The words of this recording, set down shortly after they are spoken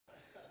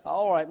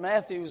All right,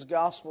 Matthew's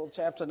Gospel,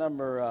 chapter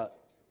number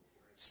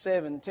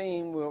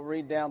 17. We'll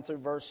read down through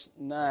verse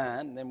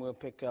 9, then we'll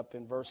pick up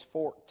in verse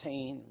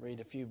 14,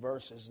 read a few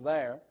verses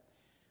there.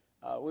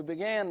 We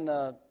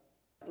began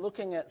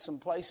looking at some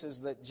places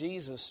that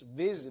Jesus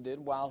visited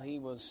while he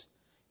was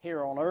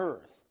here on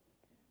earth.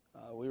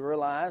 We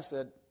realized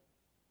that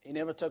he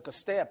never took a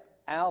step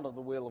out of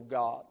the will of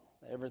God.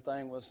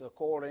 Everything was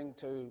according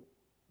to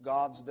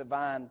God's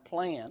divine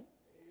plan.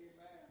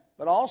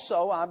 But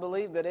also, I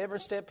believe that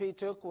every step he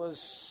took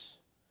was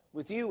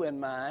with you in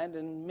mind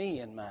and me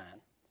in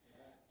mind.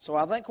 So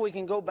I think we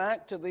can go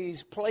back to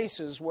these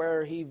places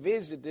where he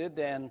visited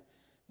and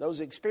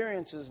those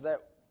experiences that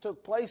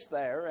took place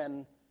there,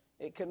 and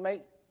it can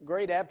make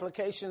great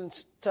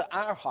applications to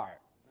our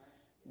heart,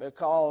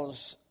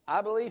 because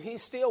I believe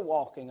he's still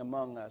walking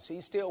among us.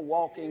 He's still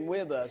walking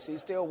with us. He's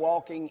still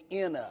walking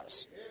in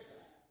us.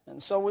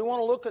 And so we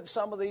want to look at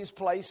some of these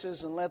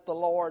places and let the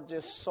Lord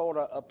just sort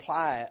of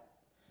apply it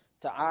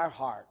to our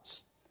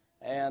hearts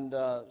and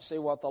see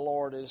what the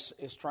Lord is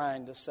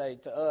trying to say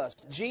to us.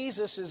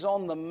 Jesus is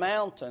on the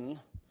mountain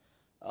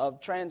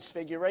of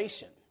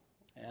transfiguration.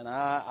 And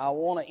I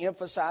want to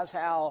emphasize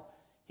how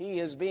he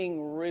is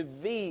being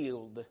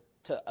revealed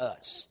to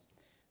us.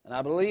 And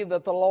I believe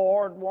that the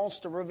Lord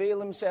wants to reveal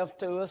himself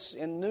to us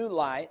in new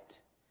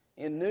light,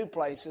 in new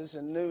places,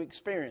 and new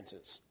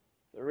experiences.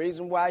 The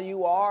reason why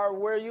you are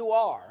where you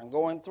are and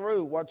going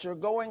through what you're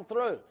going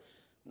through.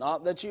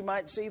 Not that you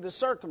might see the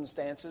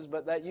circumstances,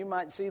 but that you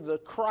might see the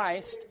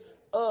Christ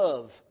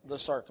of the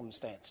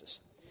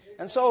circumstances.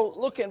 And so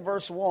look in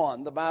verse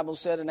 1. The Bible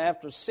said, "And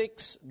after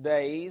 6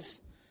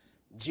 days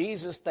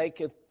Jesus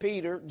taketh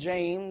Peter,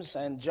 James,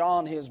 and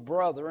John his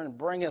brother, and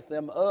bringeth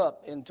them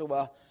up into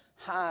a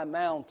high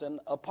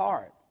mountain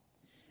apart,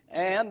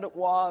 and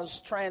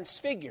was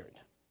transfigured."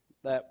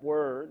 That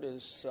word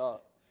is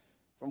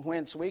from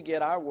whence we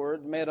get our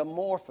word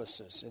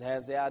metamorphosis. It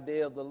has the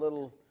idea of the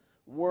little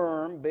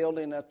worm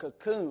building a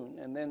cocoon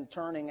and then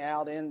turning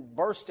out and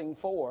bursting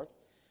forth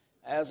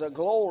as a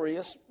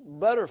glorious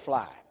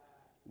butterfly.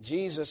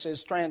 Jesus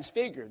is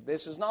transfigured.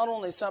 This is not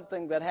only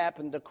something that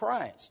happened to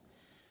Christ,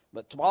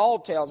 but Paul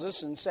tells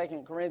us in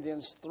 2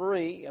 Corinthians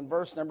 3 and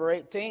verse number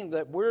 18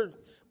 that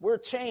we're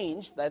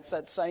changed. That's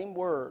that same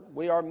word.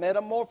 We are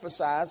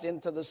metamorphosized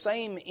into the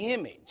same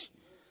image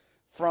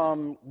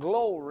from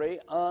glory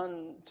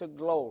unto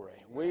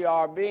glory. We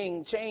are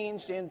being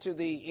changed into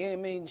the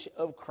image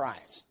of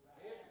Christ.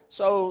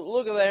 So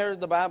look at there,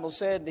 the Bible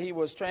said he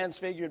was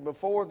transfigured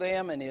before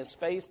them, and his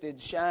face did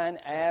shine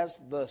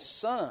as the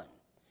sun,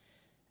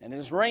 and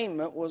his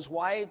raiment was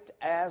white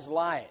as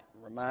light.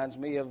 Reminds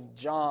me of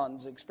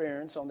John's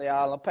experience on the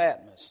Isle of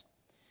Patmos.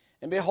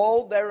 And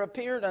behold, there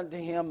appeared unto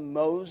him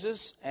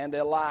Moses and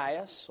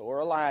Elias, or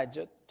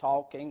Elijah,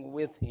 talking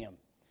with him.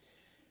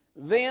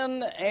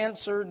 Then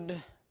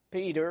answered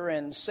Peter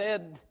and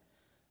said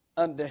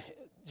unto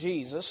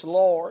Jesus,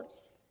 "Lord,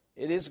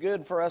 it is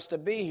good for us to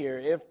be here.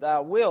 If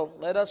thou wilt,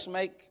 let us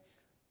make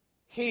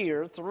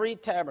here 3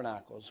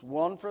 tabernacles,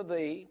 one for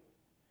thee,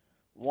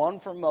 one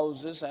for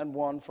Moses, and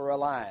one for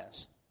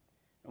Elias."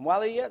 And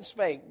while he yet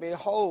spake,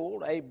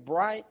 behold, a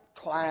bright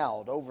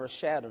cloud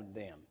overshadowed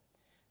them.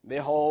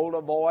 Behold,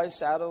 a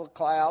voice out of the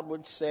cloud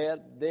which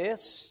said,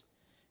 "This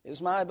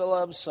is my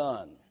beloved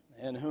Son,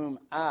 in whom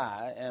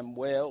I am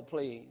well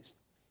pleased.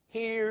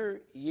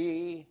 Hear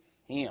ye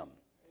him."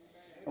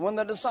 And when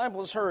the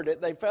disciples heard it,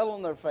 they fell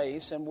on their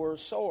face and were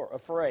sore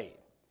afraid.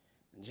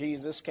 And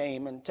Jesus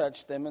came and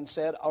touched them and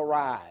said,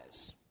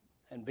 "Arise,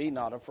 and be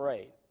not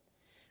afraid."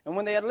 And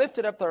when they had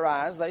lifted up their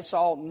eyes, they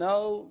saw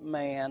no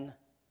man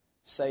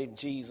save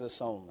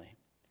Jesus only.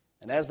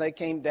 And as they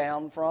came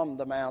down from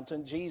the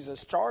mountain,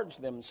 Jesus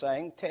charged them,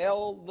 saying,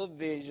 "Tell the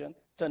vision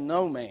to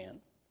no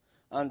man,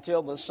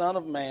 until the Son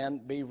of Man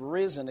be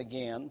risen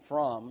again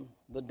from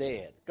the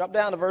dead." Drop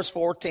down to verse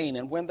 14.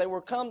 "And when they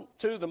were come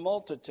to the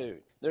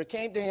multitude, there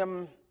came to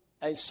him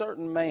a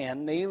certain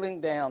man,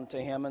 kneeling down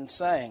to him and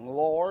saying,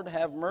 Lord,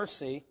 have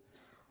mercy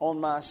on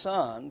my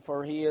son,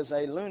 for he is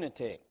a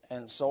lunatic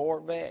and sore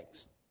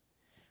vexed.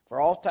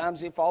 For oft times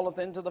he falleth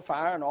into the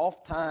fire, and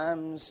oft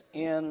times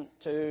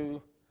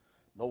into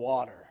the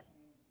water."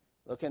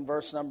 Look in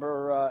verse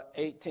number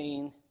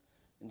 18.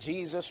 "And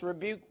Jesus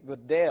rebuked the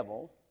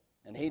devil,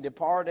 and he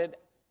departed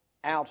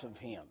out of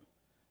him.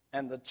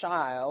 And the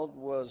child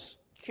was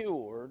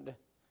cured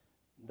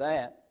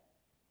that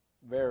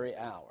very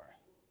hour."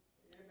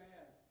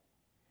 Amen.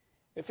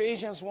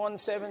 Ephesians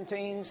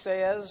 1:17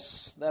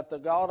 says that the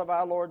God of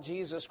our Lord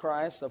Jesus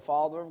Christ, the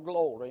Father of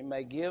glory,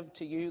 may give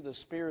to you the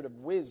spirit of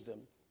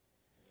wisdom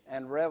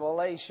and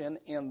revelation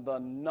in the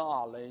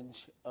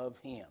knowledge of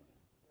him.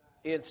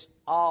 It's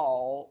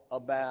all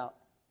about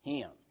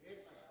him.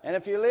 And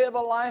if you live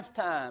a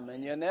lifetime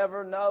and you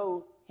never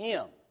know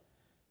him,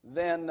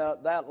 then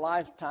that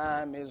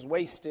lifetime is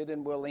wasted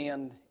and will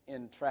end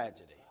in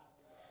tragedy.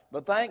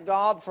 But thank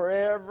God for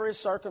every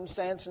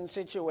circumstance and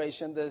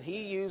situation that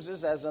he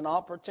uses as an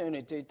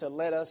opportunity to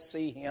let us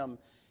see him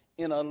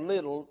in a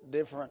little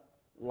different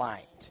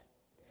light.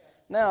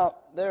 Now,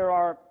 there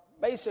are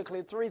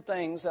basically three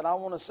things that I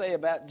want to say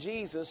about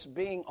Jesus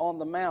being on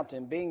the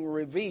mountain, being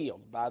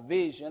revealed by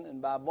vision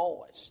and by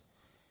voice,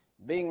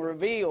 being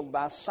revealed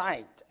by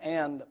sight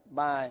and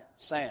by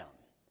sound.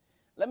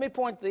 Let me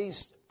point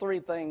these three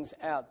things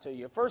out to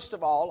you. First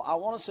of all, I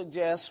want to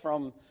suggest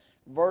from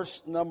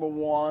verse number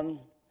 1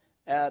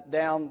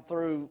 down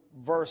through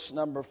verse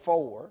number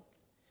 4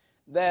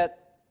 that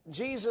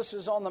Jesus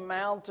is on the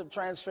Mount of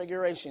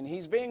Transfiguration.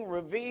 He's being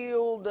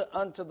revealed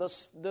unto the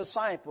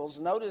disciples,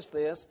 notice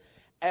this,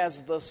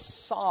 as the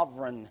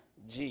sovereign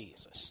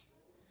Jesus.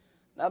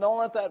 Now, don't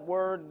let that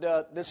word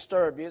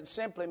disturb you. It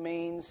simply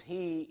means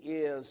He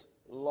is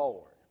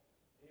Lord.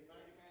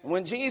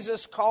 When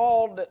Jesus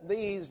called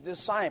these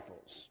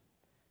disciples,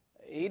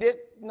 He did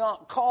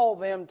not call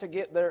them to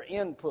get their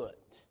input.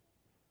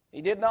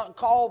 He did not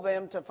call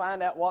them to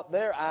find out what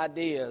their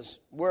ideas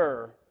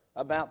were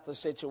about the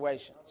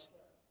situations.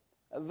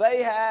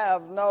 They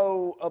have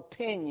no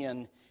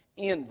opinion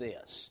in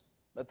this.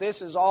 But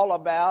this is all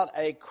about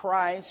a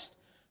Christ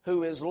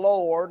who is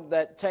Lord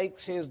that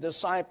takes His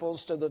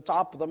disciples to the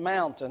top of the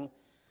mountain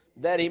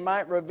that He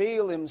might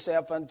reveal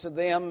Himself unto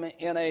them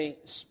in a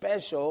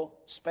special,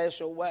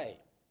 special way.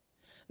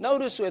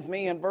 Notice with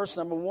me in verse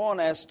number 1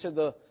 as to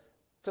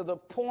the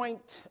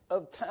point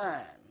of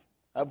time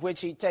of which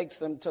He takes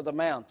them to the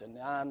mountain.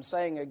 I'm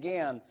saying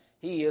again,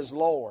 He is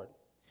Lord.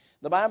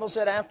 The Bible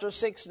said, after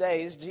 6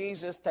 days,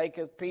 Jesus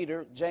taketh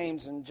Peter,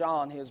 James, and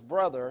John, His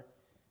brother,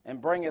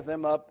 and bringeth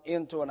them up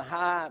into an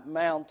high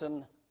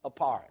mountain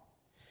apart.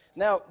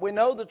 Now, we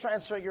know the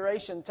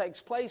transfiguration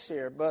takes place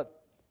here,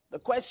 but the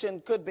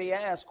question could be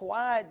asked,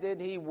 why did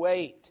He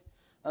wait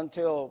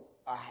until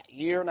a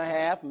year and a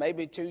half,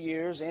 maybe 2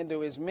 years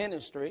into His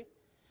ministry,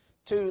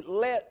 to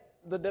let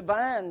the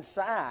divine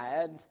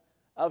side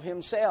of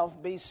Himself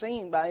be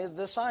seen by His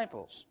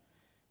disciples?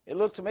 It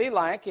looked to me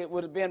like it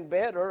would have been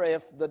better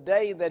if the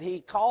day that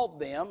He called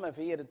them, if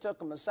He had took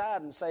them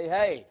aside and say,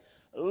 hey,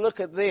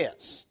 look at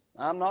this.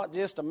 I'm not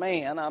just a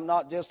man, I'm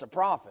not just a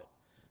prophet,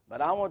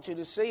 but I want you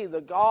to see the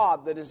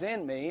God that is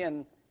in me,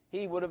 and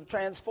He would have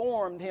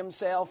transformed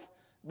Himself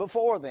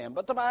before them.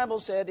 But the Bible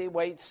said He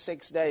waits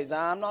 6 days.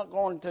 I'm not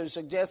going to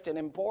suggest an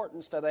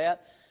importance to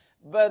that,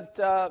 but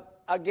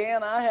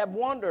again, I have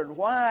wondered,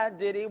 why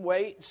did He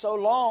wait so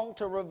long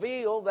to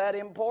reveal that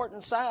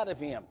important side of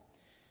Him?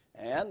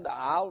 And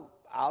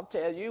I'll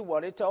tell you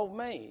what He told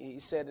me. He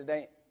said, it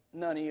ain't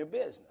none of your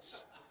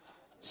business.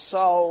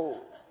 So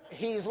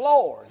He's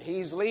Lord.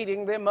 He's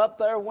leading them up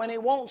there when He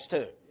wants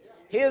to.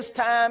 His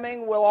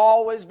timing will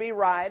always be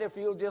right if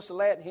you'll just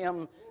let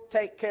Him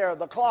take care of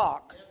the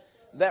clock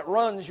that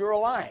runs your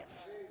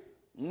life.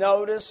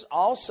 Notice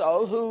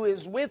also who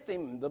is with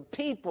Him, the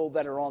people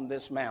that are on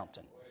this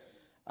mountain.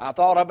 I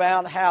thought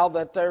about how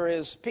that there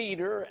is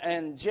Peter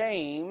and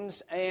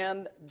James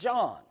and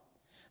John.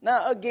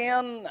 Now,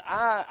 again,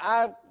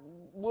 I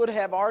would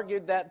have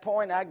argued that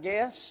point, I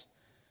guess.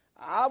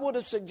 I would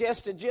have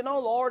suggested,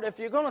 Lord, if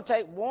you're going to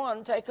take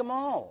one, take them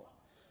all.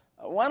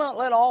 Why not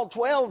let all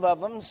 12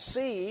 of them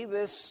see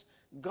this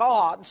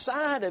God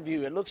side of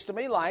you? It looks to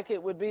me like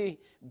it would be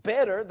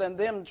better than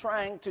them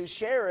trying to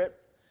share it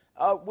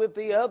with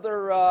the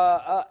other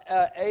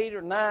 8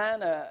 or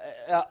 9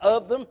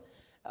 of them.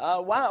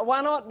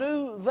 Why not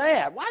do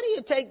that? Why do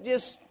you take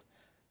just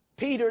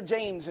Peter,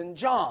 James, and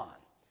John?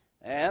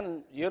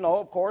 And,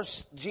 of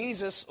course,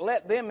 Jesus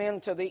let them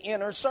into the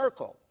inner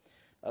circle.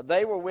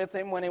 They were with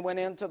Him when He went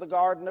into the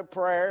garden of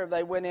prayer.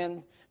 They went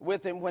in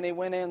with Him when He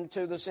went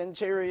into the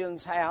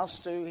centurion's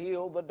house to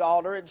heal the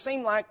daughter. It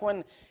seemed like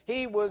when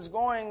He was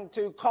going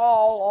to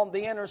call on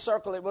the inner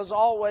circle, it was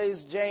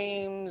always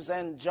James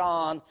and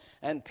John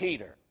and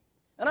Peter.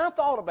 And I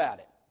thought about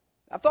it.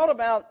 I thought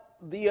about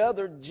the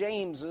other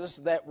Jameses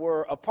that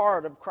were a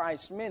part of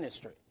Christ's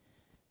ministry.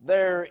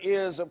 There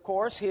is, of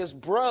course, His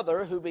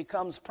brother who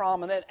becomes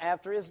prominent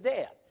after His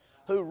death,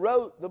 who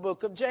wrote the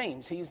book of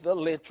James. He's the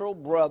literal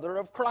brother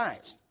of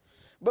Christ.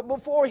 But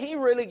before he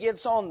really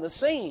gets on the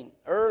scene,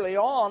 early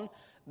on,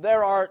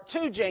 there are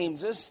 2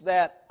 Jameses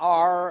that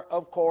are,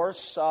 of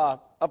course,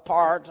 a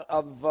part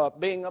of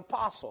being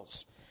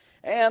apostles.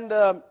 And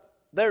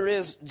there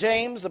is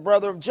James, the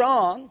brother of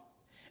John,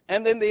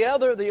 and then the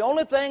other, the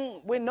only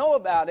thing we know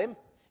about him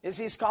is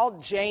he's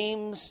called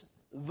James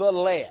the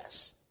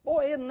Less.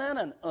 Boy, isn't that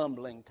an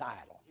humbling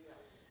title?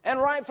 And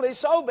rightfully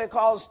so,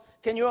 because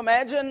can you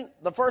imagine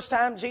the first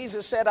time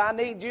Jesus said, I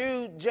need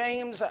you,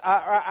 James,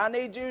 I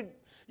need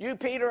you,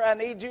 Peter, I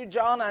need you,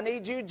 John, I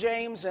need you,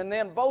 James, and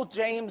then both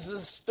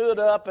Jameses stood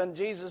up and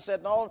Jesus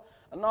said, no,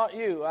 not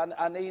you,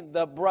 I need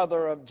the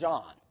brother of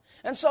John.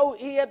 And so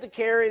he had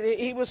to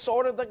he was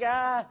sort of the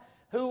guy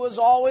who was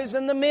always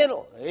in the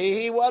middle.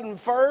 He wasn't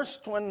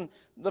first when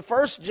the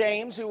first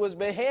James, who was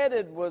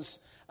beheaded,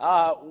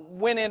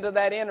 went into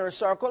that inner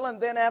circle,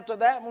 and then after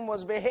that one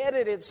was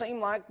beheaded, it seemed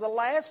like the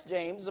last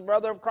James, the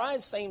brother of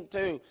Christ, seemed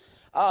to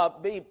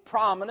be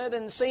prominent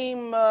and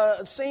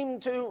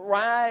seemed to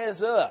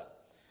rise up.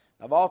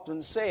 I've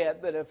often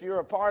said that if you're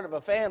a part of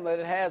a family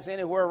that has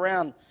anywhere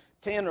around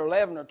 10 or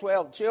 11 or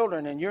 12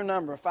 children and you're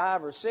number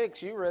 5 or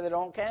 6, you really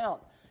don't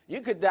count. You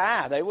could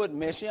die. They wouldn't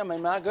miss you. I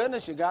mean, my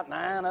goodness, you got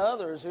 9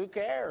 others. Who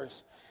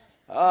cares?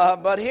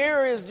 But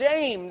here is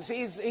James.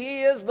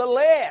 He is the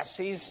less.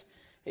 He's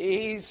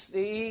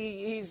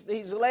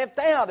left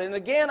out. And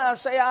again, I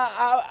say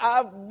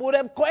I would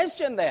have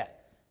questioned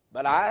that.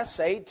 But I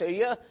say to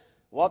you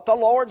what the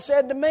Lord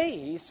said to me.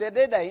 He said,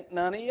 it ain't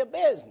none of your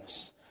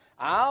business.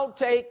 I'll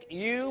take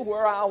you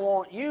where I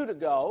want you to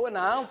go, and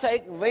I'll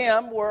take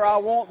them where I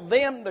want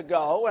them to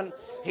go, and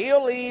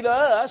He'll lead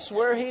us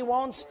where He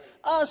wants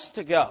us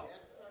to go.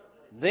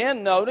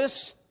 Then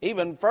notice,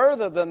 even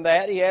further than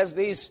that, He has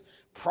these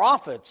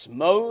prophets,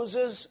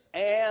 Moses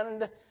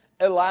and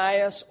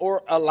Elias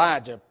or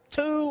Elijah,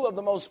 2 of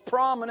the most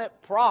prominent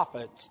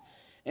prophets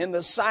in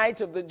the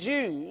sight of the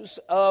Jews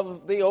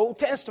of the Old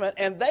Testament,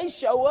 and they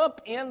show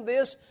up in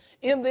this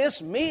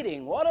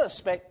meeting. What a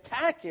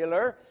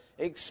spectacular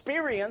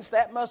experience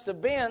that must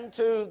have been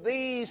to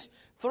these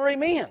 3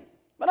 men.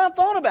 But I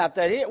thought about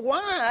that.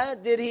 Why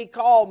did He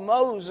call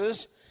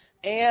Moses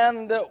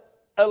and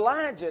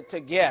Elijah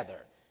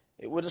together?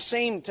 It would have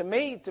seemed to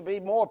me to be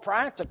more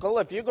practical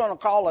if you're going to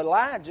call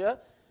Elijah.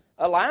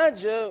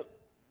 Elijah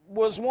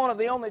was one of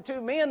the only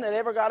 2 men that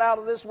ever got out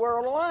of this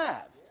world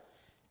alive.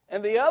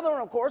 And the other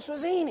one, of course,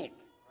 was Enoch.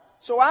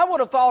 So I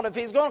would have thought if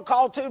He's going to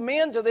call 2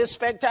 men to this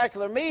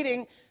spectacular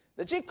meeting,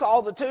 that you'd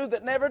call the 2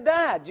 that never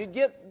died. You'd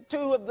get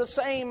 2 of the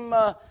same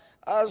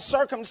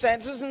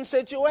circumstances and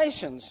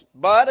situations.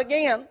 But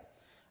again,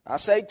 I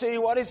say to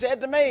you what He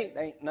said to me.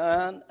 Ain't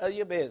none of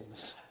your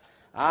business.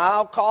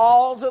 I'll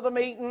call to the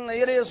meeting.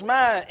 It is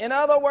mine. In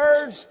other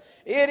words,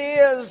 it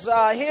is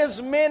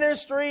His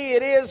ministry.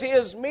 It is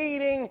His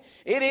meeting.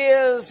 It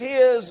is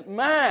His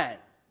mind.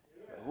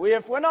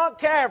 If we're not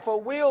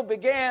careful, we'll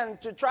begin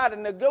to try to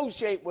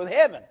negotiate with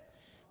heaven.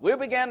 We'll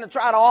begin to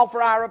try to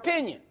offer our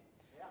opinion.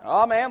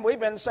 Oh, man, we've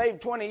been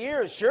saved 20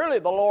 years. Surely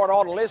the Lord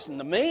ought to listen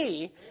to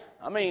me.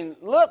 I mean,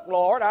 look,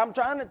 Lord, I'm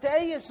trying to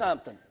tell you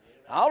something.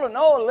 I ought to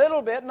know a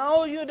little bit.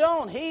 No, you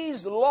don't.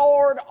 He's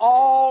Lord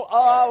all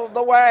of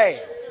the way.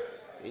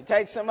 He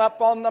takes them up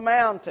on the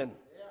mountain.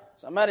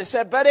 Somebody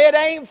said, but it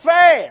ain't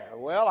fair.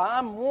 Well,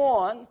 I'm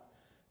one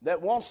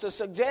that wants to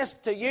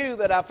suggest to you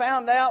that I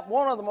found out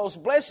one of the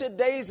most blessed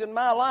days in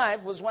my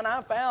life was when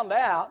I found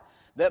out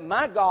that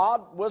my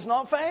God was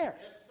not fair.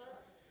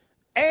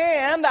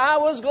 And I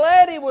was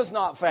glad He was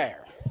not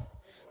fair.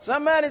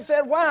 Somebody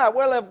said, why?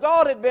 Well, if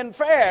God had been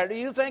fair, do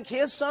you think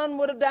His Son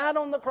would have died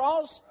on the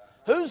cross?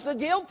 Who's the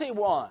guilty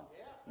one?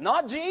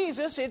 Not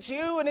Jesus, it's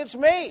you and it's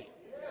me.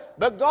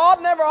 But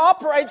God never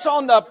operates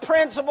on the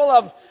principle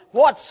of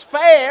what's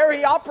fair.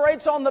 He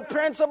operates on the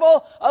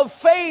principle of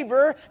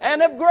favor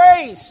and of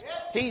grace.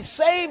 He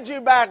saved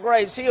you by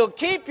grace. He'll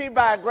keep you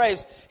by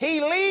grace.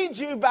 He leads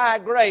you by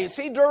grace.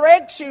 He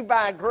directs you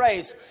by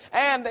grace.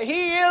 And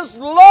He is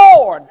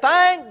Lord.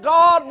 Thank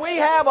God we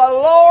have a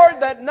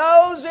Lord that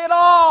knows it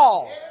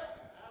all.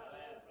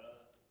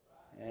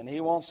 And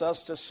He wants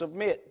us to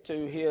submit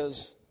to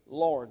His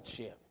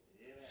lordship.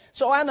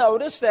 So I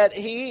notice that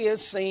He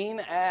is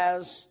seen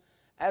as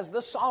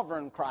the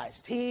sovereign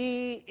Christ.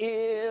 He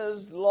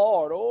is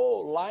Lord.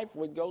 Oh, life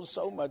would go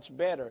so much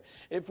better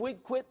if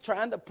we'd quit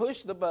trying to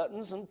push the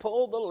buttons and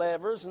pull the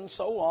levers and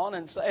so on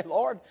and say,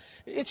 Lord,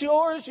 it's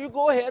yours. You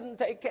go ahead and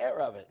take care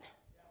of it.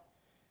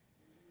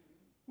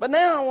 But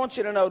now I want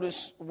you to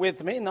notice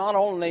with me, not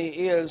only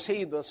is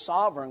He the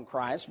sovereign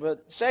Christ,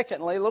 but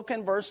secondly, look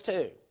in verse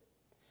 2.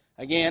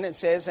 Again, it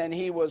says, and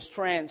He was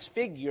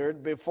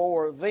transfigured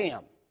before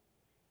them,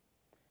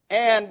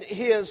 and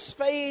His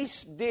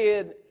face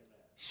did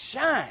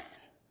shine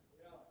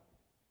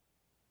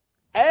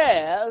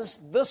as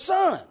the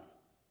sun.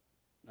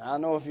 Now, I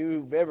don't know if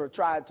you've ever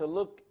tried to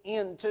look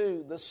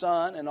into the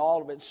sun and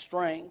all of its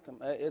strength.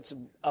 It's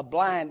a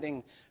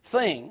blinding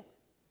thing.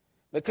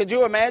 But could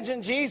you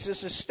imagine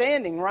Jesus is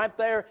standing right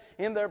there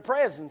in their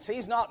presence?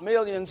 He's not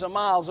millions of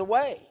miles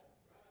away.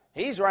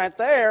 He's right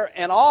there,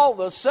 and all of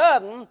a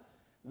sudden,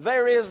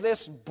 there is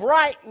this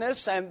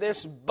brightness and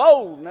this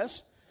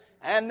boldness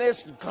and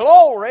this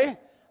glory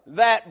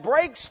that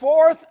breaks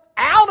forth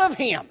out of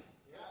Him.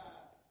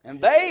 And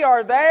they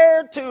are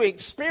there to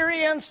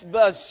experience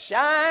the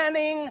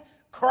shining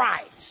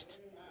Christ.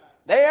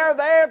 They are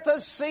there to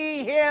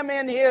see Him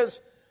in His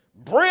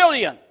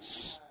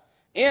brilliance,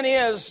 in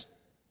His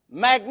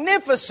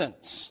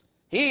magnificence.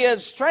 He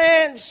is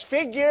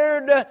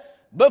transfigured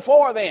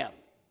before them,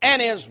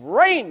 and His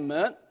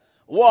raiment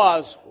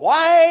was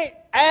white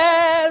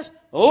as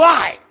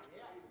light.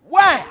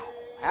 Wow!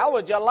 How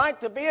would you like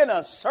to be in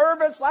a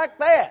service like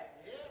that,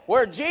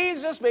 where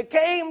Jesus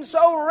became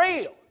so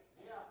real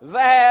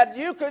that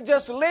you could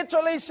just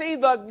literally see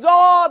the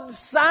God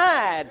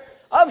side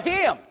of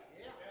Him?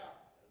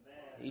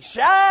 He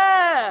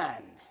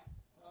shined.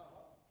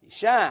 He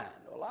shined.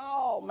 Well,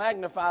 I'll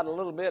magnify it a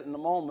little bit in a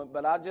moment,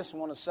 but I just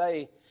want to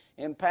say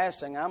in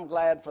passing, I'm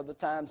glad for the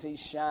times He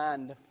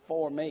shined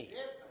for me.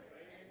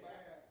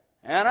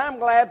 And I'm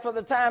glad for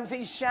the times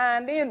He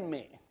shined in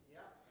me.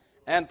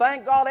 And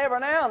thank God every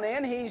now and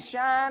then He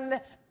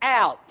shined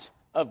out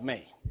of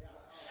me.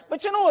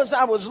 But you know, as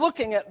I was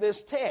looking at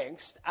this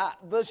text,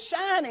 the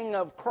shining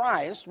of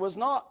Christ was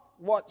not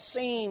what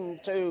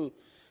seemed to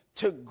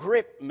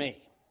grip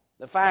me.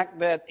 The fact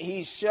that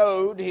he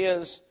showed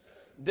his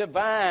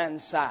divine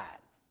side.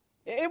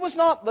 It was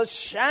not the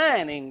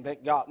shining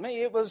that got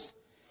me. It was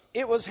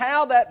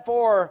how that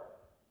for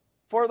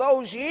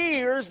those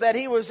years that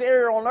he was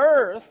here on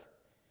earth,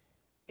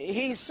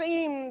 he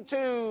seemed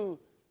to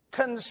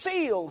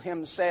conceal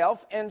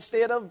himself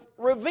instead of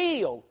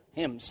reveal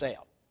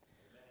himself.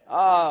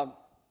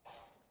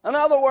 In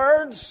other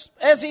words,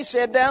 as he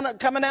said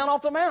coming down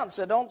off the mountain,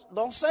 said,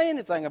 don't say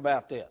anything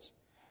about this.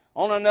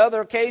 On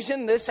another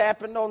occasion, this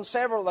happened on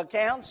several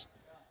accounts.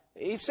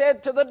 He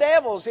said to the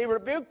devils, he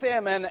rebuked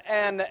them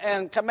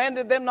and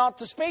commanded them not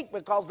to speak,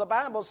 because the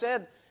Bible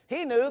said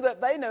he knew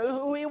that they knew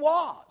who he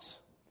was.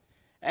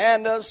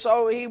 And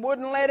so he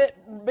wouldn't let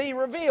it be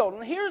revealed.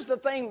 And here's the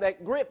thing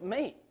that gripped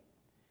me.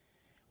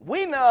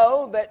 We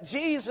know that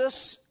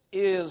Jesus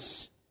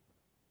is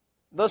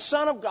the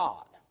Son of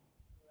God.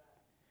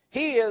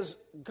 He is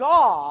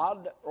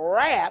God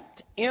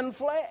wrapped in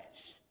flesh.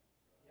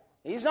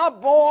 He's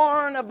not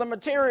born of the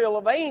material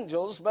of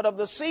angels, but of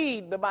the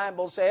seed, the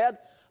Bible said,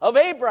 of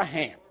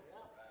Abraham.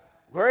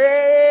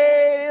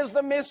 Great is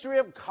the mystery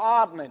of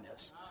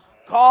godliness.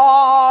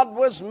 God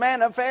was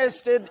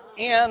manifested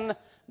in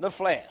the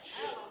flesh.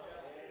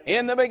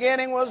 In the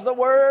beginning was the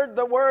Word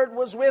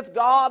was with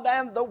God,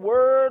 and the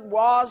Word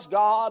was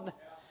God.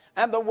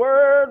 And the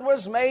Word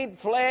was made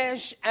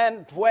flesh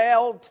and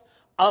dwelt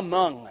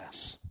among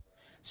us.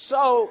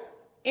 So,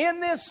 in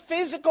this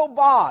physical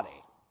body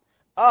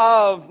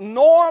of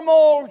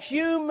normal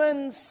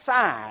human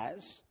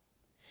size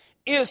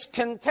is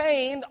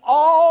contained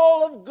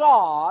all of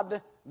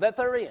God that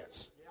there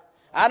is.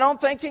 I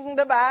don't think you can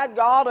divide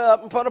God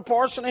up and put a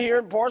portion here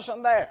and a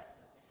portion there.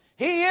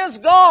 He is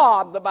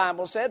God, the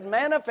Bible said,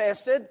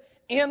 manifested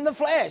in the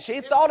flesh.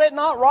 He thought it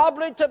not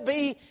robbery to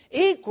be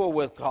equal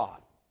with God.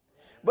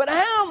 But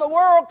how in the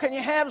world can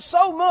you have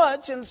so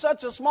much in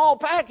such a small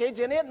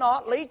package and it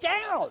not leak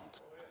out?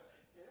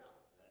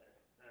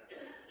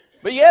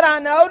 But yet I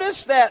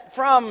noticed that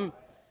from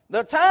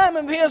the time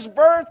of his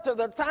birth to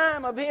the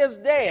time of his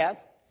death,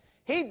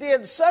 he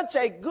did such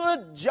a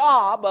good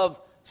job of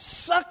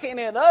sucking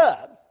it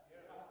up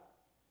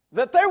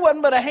that there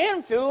wasn't but a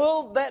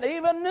handful that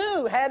even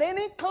had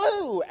any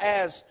clue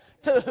as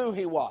to who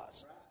he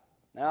was.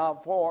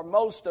 Now, for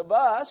most of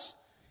us,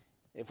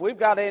 if we've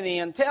got any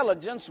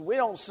intelligence, we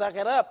don't suck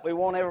it up. We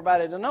want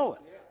everybody to know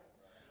it.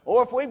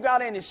 Or if we've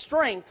got any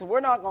strength, we're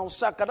not going to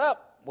suck it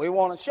up. We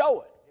want to show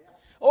it.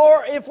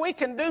 Or if we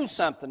can do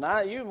something,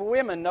 now you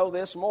women know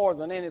this more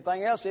than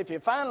anything else, if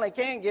you finally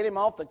can get him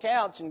off the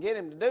couch and get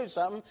him to do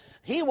something,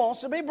 he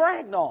wants to be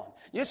bragged on.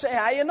 You say,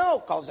 how you know?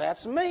 Because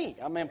that's me.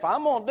 I mean, if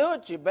I'm going to do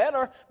it, you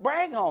better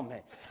brag on me.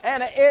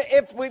 And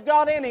if we've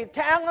got any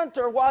talent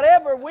or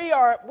whatever, we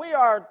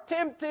are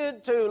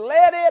tempted to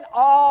let it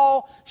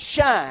all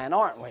shine,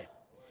 aren't we?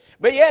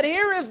 But yet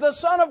here is the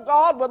Son of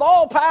God with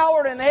all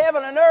power in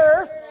heaven and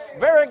earth,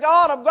 very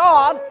God of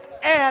God,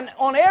 and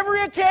on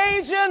every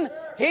occasion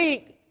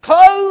he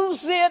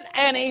clothes it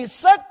and he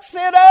sucks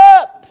it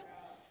up.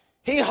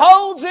 He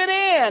holds it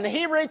in.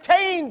 He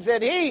retains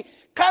it. He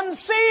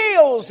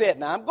conceals it.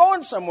 Now I'm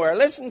going somewhere.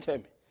 Listen to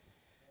me.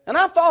 And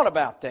I thought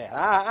about that.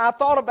 I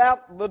thought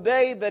about the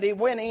day that he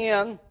went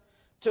in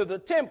to the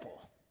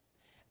temple.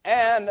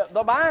 And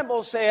the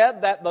Bible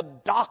said that the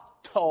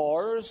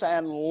doctors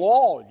and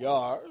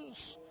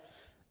lawyers,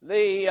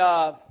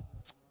 the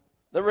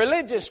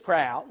religious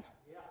crowd,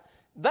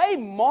 they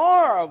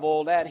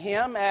marveled at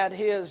him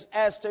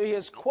as to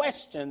his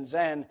questions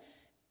and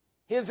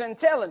his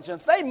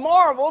intelligence. They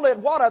marveled at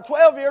what a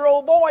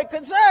 12-year-old boy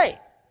could say.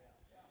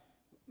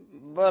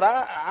 But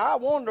I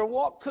wonder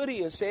what could he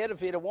have said if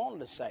he'd have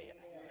wanted to say it.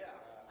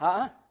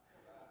 Huh?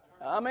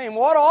 I mean,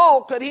 what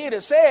all could he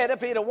have said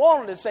if he'd have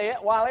wanted to say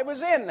it while he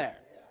was in there?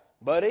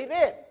 But he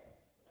didn't.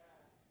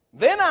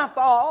 Then I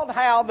thought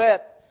how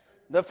that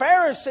the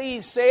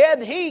Pharisees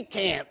said he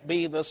can't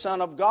be the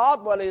Son of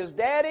God. Well, his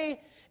daddy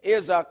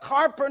is a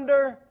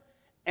carpenter,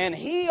 and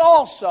he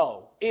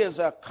also is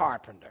a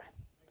carpenter.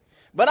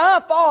 But I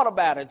thought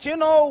about it. You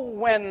know,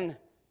 when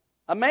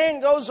a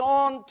man goes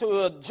on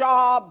to a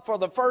job for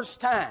the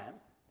first time,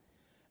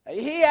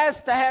 he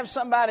has to have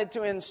somebody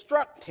to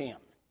instruct him.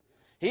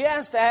 He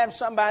has to have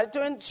somebody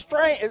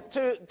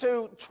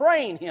to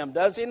train him,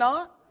 does he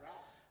not?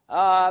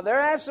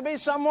 There has to be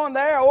someone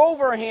there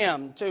over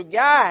him to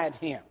guide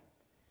him.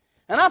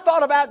 And I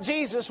thought about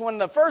Jesus when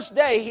the first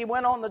day he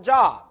went on the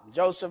job.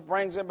 Joseph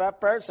brings him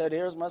up there and said,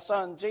 here's my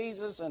son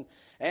Jesus,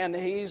 and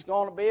he's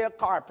going to be a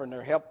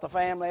carpenter, help the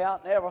family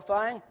out and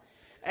everything.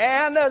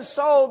 And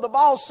so the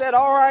boss said,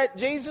 all right,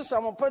 Jesus,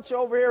 I'm going to put you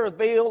over here with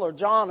Bill or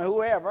John or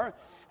whoever,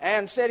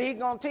 and said he's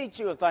going to teach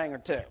you a thing or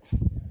two.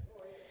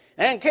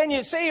 And can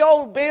you see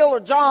old Bill or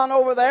John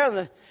over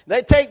there?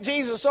 They take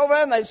Jesus over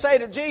there and they say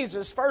to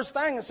Jesus, first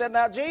thing, they said,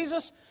 now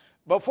Jesus,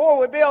 before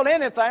we build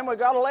anything, we've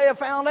got to lay a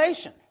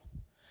foundation.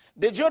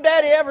 Did your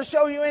daddy ever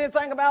show you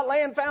anything about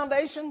laying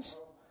foundations?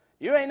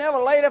 You ain't never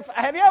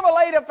have you ever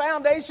laid a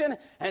foundation?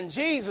 And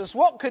Jesus,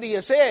 what could he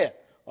have said?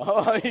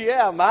 Oh,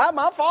 yeah,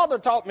 my father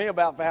taught me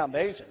about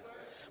foundations.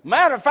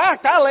 Matter of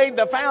fact, I laid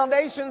the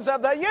foundations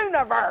of the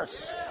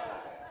universe.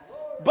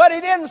 But he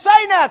didn't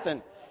say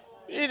nothing.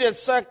 He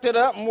just sucked it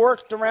up and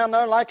worked around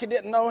there like he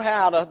didn't know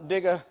how to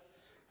dig a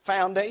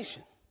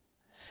foundation.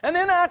 And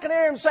then I can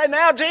hear him say,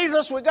 now,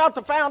 Jesus, we got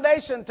the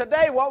foundation.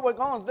 Today what we're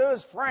going to do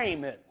is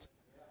frame it.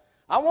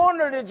 I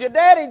wonder, did your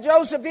daddy,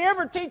 Joseph, he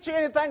ever teach you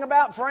anything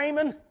about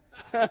framing?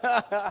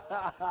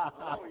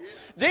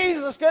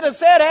 Jesus could have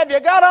said, have you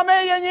got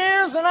 1,000,000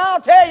 years and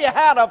I'll tell you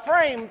how to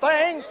frame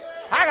things.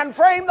 I can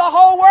frame the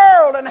whole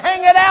world and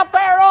hang it out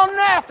there on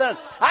nothing.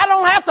 I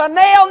don't have to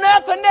nail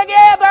nothing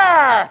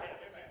together.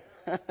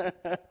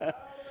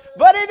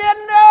 But he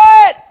didn't do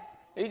it.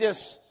 He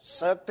just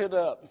sucked it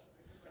up.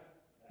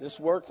 Just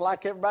worked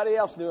like everybody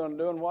else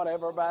doing what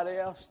everybody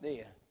else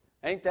did.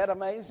 Ain't that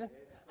amazing?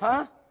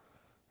 Huh?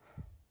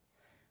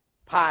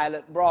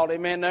 Pilate brought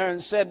him in there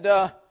and said,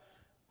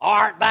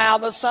 art thou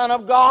the Son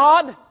of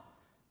God?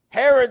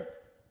 Herod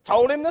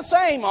told him the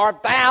same.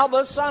 Art thou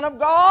the Son of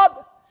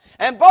God?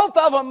 And both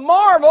of them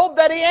marveled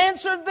that he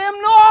answered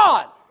them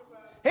not.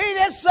 He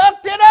just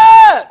sucked it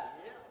up.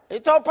 He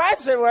told Pilate,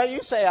 said, well,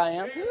 you say I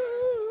am.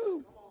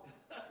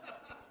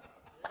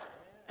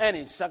 And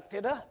he sucked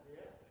it up.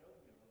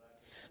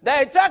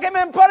 They took him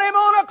and put him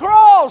on a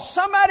cross.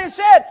 Somebody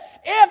said,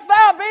 if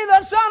thou be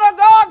the Son of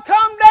God,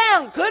 come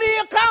down. Could he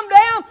have come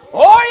down?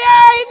 Oh,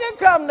 yeah, he could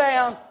come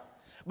down.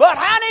 But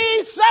honey,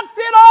 he sucked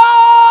it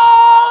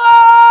all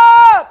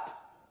up.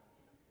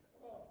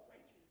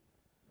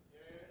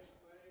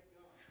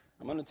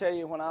 I'm going to tell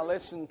you, when I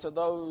listen to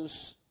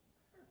those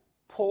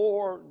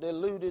poor,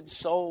 deluded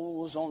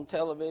souls on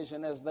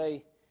television as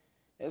they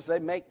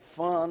make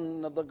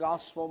fun of the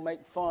gospel,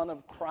 make fun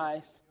of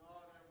Christ,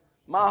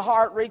 my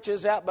heart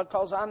reaches out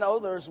because I know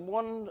there's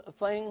one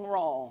thing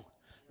wrong.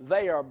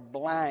 They are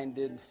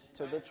blinded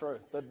to the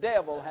truth. The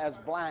devil has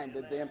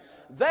blinded them.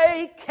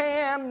 They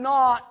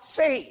cannot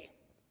see.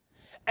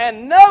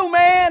 And no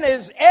man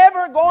is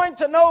ever going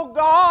to know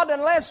God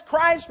unless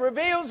Christ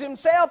reveals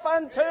himself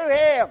unto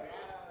him.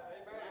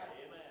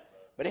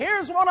 But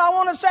here's what I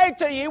want to say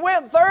to you. He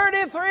went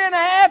 33 and a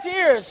half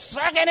years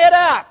sucking it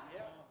up.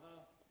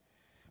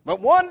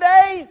 But one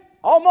day,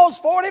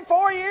 almost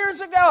 44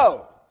 years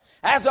ago,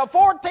 as a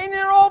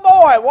 14-year-old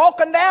boy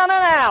walking down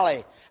an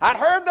alley, I'd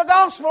heard the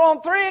gospel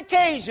on 3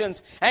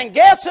 occasions, and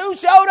guess who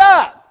showed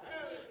up?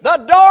 The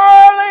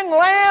darling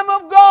Lamb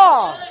of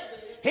God.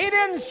 He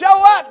didn't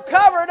show up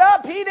covered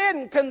up. He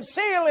didn't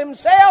conceal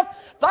himself.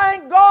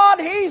 Thank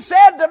God he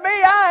said to me,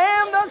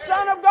 I am the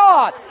Son of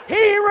God.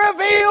 He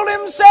revealed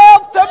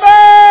himself to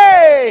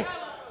me.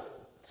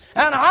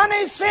 And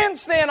honey,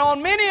 since then,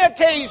 on many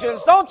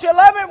occasions, don't you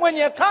love it when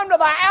you come to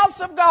the house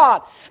of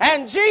God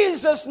and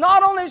Jesus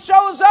not only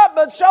shows up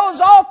but shows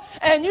off,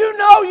 and you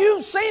know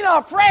you've seen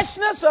a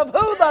freshness of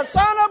who the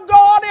Son of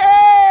God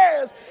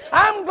is.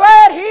 I'm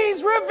glad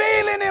he's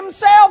revealing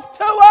himself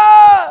to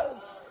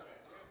us.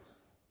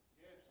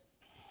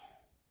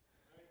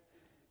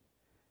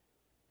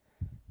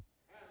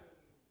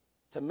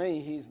 To me,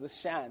 he's the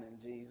shining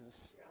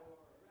Jesus,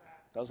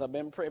 because I've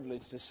been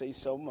privileged to see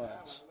so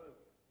much.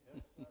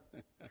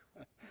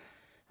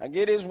 I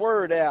get his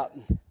word out,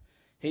 and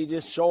he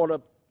just sort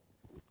of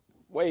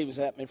waves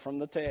at me from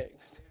the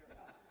text.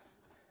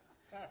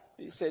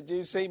 He said, do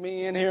you see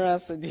me in here? I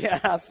said, yeah,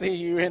 I see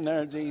you in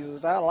there,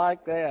 Jesus. I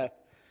like that.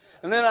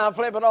 And then I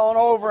flip it on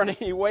over, and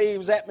he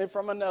waves at me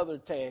from another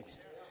text.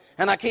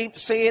 And I keep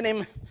seeing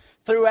him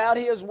throughout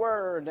his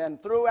word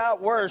and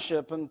throughout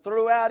worship and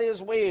throughout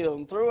his will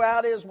and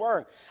throughout his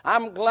work.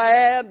 I'm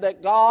glad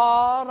that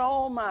God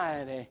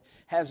Almighty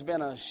has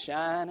been a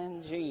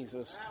shining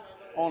Jesus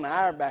on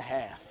our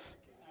behalf.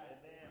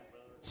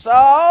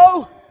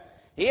 So,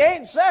 he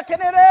ain't sucking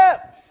it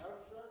up.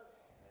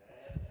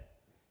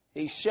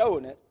 He's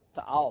showing it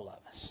to all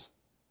of us.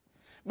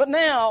 But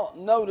now,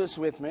 notice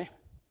with me,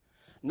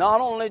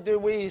 not only do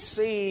we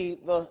see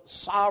the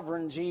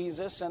sovereign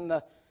Jesus and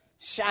the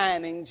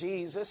shining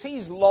Jesus,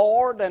 he's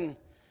Lord, and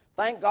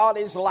thank God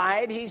he's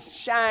light. He's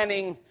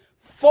shining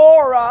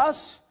for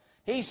us.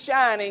 He's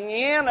shining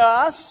in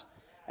us.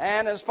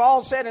 And as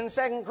Paul said in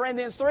 2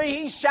 Corinthians 3,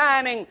 he's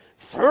shining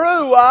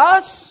through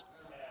us.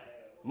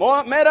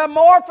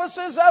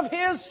 Metamorphosis of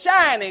his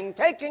shining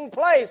taking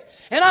place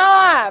in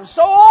our lives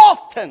so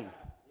often.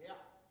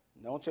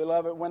 Don't you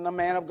love it when the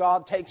man of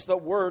God takes the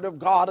Word of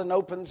God and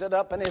opens it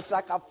up, and it's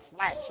like a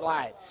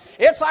flashlight.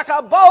 It's like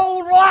a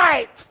bold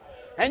light.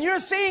 And you're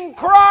seeing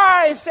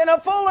Christ in a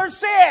fuller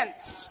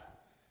sense.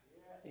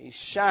 He's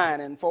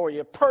shining for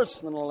you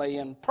personally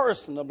and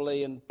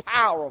personably and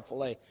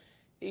powerfully.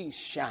 He's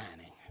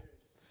shining.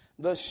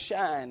 The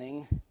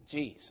shining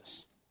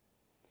Jesus.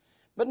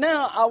 But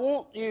now I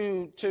want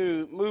you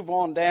to move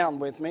on down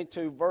with me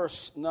to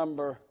verse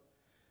number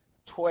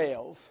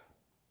 12.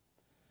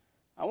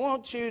 I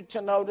want you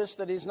to notice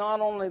that he's not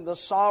only the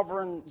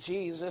sovereign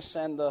Jesus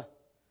and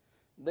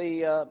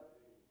the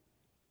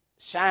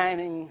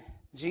shining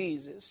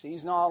Jesus.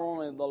 He's not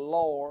only the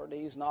Lord.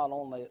 He's not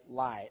only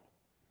light.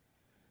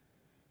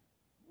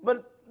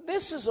 But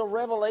this is a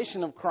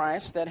revelation of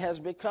Christ that has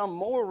become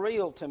more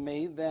real to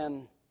me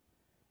than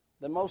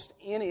most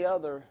any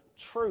other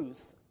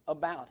truth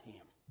about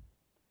Him.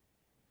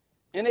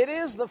 And it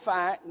is the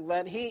fact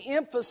that He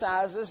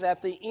emphasizes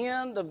at the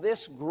end of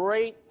this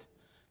great,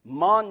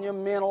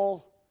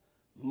 monumental,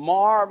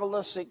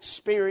 marvelous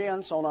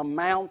experience on a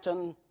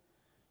mountain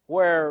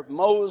where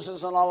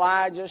Moses and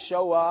Elijah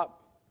show up.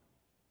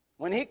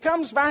 When He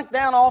comes back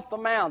down off the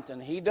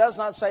mountain, He does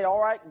not say, all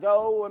right,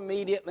 go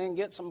immediately and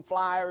get some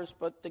flyers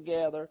put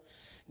together,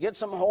 get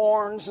some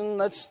horns and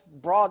let's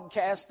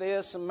broadcast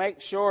this and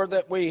make sure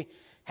that we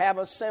have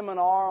a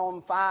seminar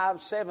on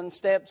 5-7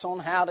 steps on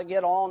how to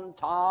get on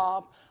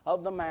top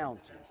of the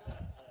mountain.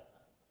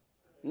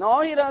 No,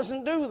 He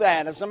doesn't do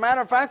that. As a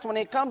matter of fact, when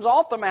He comes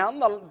off the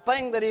mountain, the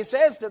thing that He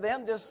says to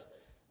them,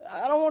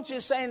 I don't want you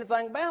to say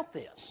anything about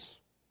this.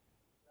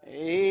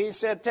 He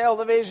said, tell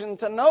the vision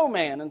to no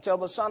man until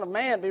the Son of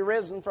Man be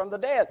risen from the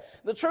dead.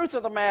 The truth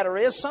of the matter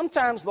is,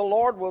 sometimes the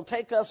Lord will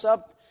take us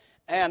up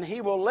and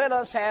He will let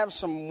us have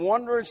some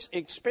wondrous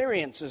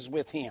experiences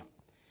with Him.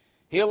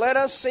 He'll let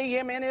us see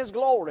Him in His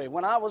glory.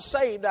 When I was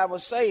saved in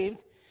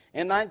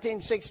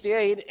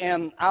 1968,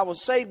 and I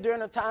was saved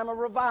during a time of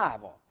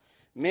revival.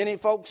 Many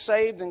folks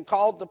saved and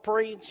called to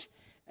preach,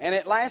 and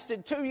it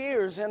lasted 2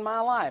 years in my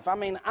life. I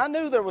mean, I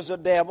knew there was a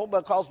devil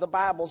because the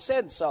Bible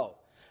said so,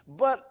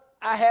 but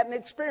I hadn't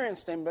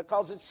experienced him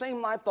because it seemed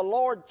like the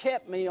Lord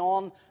kept me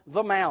on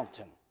the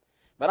mountain.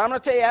 But I'm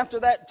going to tell you, after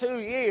that 2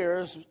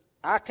 years,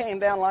 I came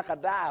down like a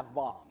dive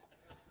bomb.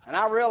 And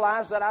I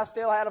realized that I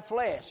still had a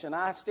flesh, and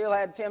I still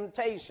had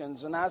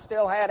temptations, and I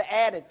still had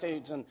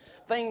attitudes and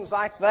things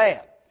like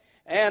that.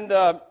 And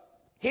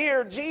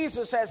here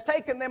Jesus has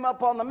taken them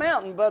up on the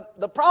mountain. But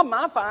the problem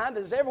I find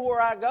is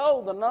everywhere I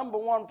go, the number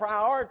one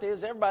priority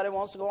is everybody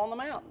wants to go on the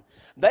mountain.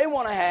 They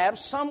want to have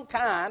some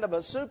kind of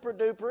a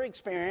super-duper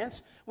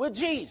experience with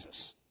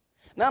Jesus.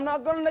 Now, I'm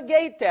not going to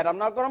negate that. I'm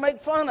not going to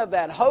make fun of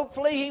that.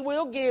 Hopefully, He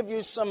will give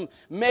you some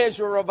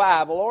measure of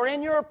revival. Or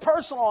in your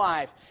personal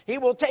life, He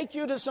will take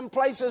you to some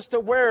places to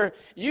where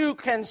you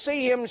can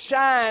see Him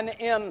shine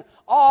in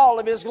all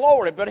of His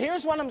glory. But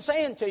here's what I'm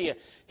saying to you.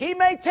 He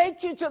may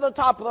take you to the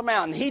top of the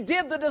mountain. He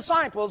did the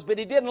disciples, but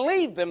He didn't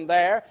leave them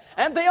there.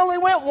 And they only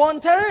went one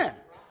time.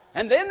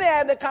 And then they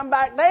had to come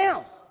back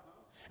down.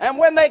 And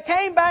when they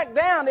came back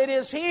down, it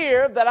is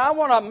here that I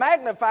want to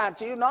magnify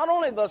to you not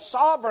only the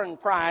sovereign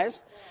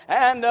Christ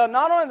and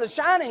not only the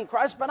shining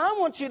Christ, but I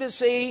want you to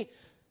see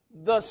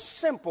the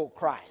simple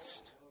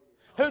Christ,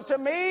 who to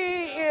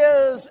me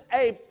is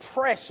a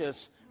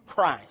precious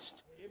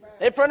Christ.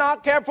 If we're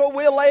not careful,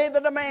 we'll lay the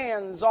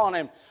demands on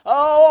Him.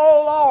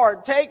 Oh,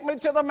 Lord, take me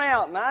to the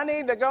mountain. I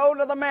need to go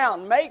to the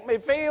mountain. Make me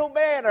feel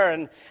better.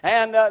 And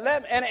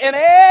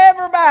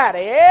everybody,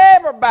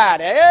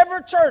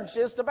 every church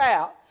just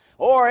about,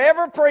 or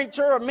every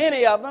preacher, or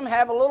many of them,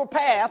 have a little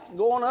path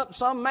going up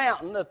some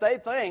mountain that they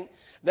think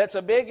that's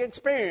a big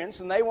experience,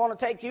 and they want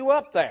to take you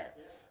up there.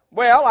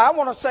 Well, I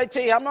want to say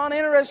to you, I'm not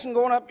interested in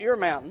going up your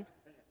mountain.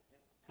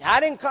 I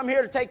didn't come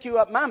here to take you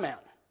up my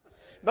mountain.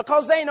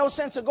 Because there ain't no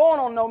sense of going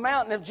on no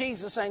mountain if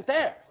Jesus ain't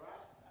there.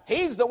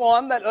 He's the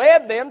one that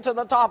led them to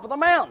the top of the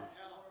mountain.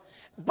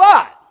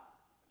 But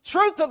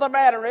truth of the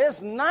matter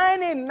is,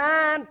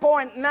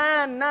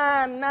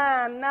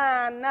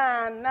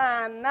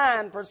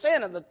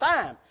 99.9999999% of the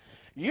time,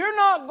 you're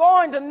not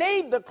going to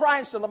need the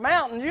Christ of the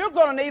mountain. You're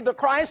going to need the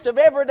Christ of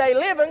everyday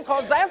living,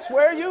 because that's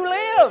where you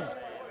live.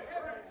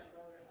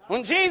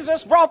 When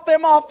Jesus brought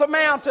them off the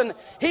mountain,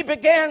 He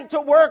began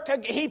to work.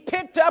 He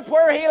picked up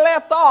where He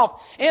left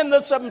off in the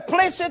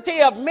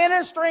simplicity of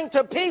ministering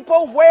to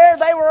people where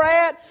they were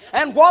at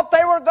and what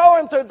they were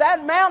going through.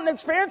 That mountain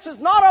experience is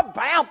not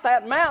about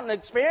that mountain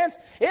experience.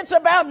 It's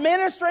about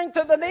ministering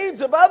to the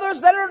needs of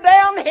others that are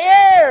down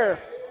here.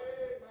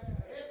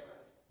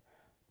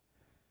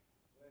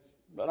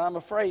 But I'm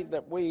afraid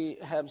that we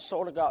have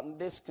sort of gotten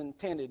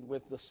discontented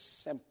with the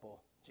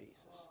simple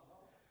Jesus.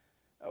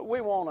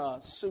 We want a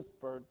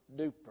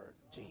super-duper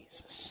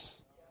Jesus.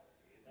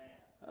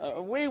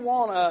 We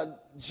want a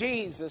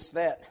Jesus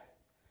that,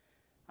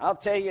 I'll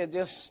tell you,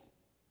 just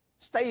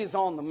stays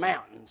on the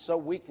mountain so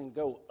we can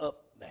go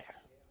up there.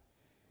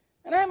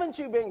 And haven't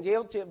you been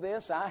guilty of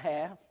this? I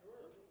have.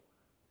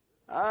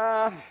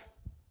 I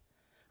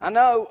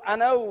know.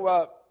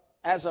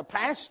 As a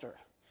pastor,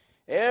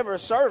 every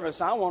service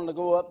I wanted to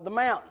go up the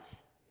mountain.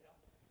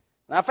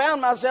 And I found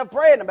myself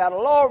praying about it.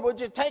 Lord,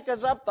 would you take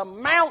us up the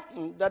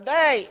mountain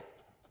today?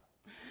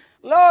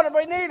 Lord, if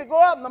we need to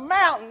go up the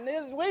mountain.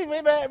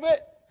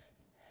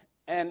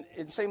 And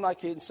it seemed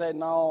like He'd say,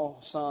 no,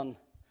 son,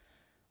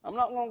 I'm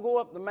not going to go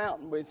up the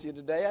mountain with you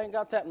today. I ain't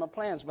got that in my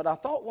plans. But I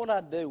thought what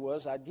I'd do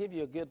was I'd give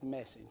you a good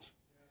message.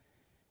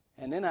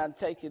 And then I'd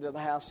take you to the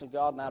house of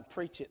God and I'd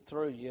preach it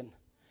through you and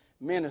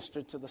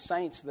minister to the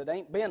saints that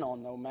ain't been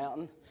on no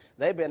mountain.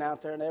 They've been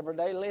out there in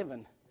everyday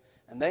living.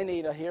 And they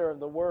need to hear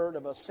the word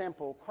of a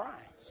simple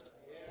Christ.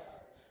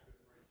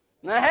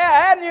 Now,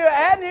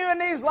 hadn't you in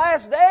these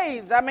last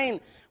days, I mean,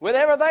 with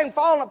everything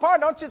falling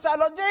apart, don't you say,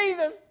 Lord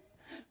Jesus,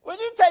 would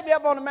you take me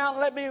up on the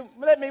mountain and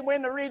let me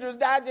win the Reader's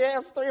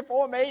Digest $3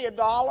 or $4 million?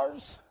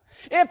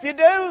 If you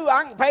do,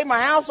 I can pay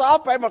my house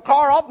off, pay my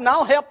car off, and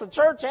I'll help the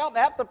church out and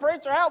help the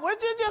preacher out.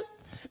 Would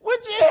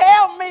you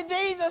help me,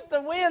 Jesus,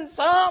 to win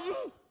something?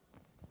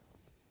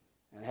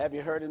 And have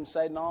you heard him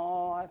say,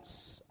 no,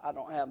 I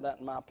don't have that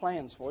in my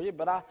plans for you.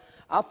 But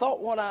I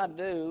thought what I'd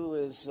do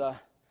is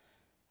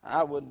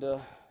I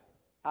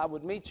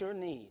would meet your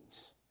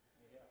needs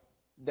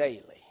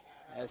daily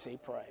as he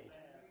prayed.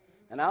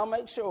 And I'll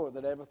make sure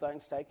that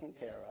everything's taken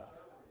care of.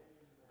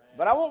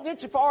 But I won't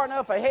get you far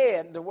enough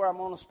ahead to where I'm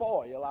going to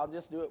spoil you. I'll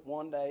just do it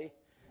one day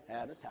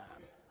at a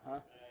time. Huh?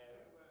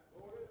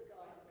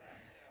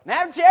 Now,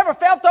 haven't you ever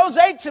felt those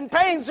aches and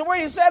pains where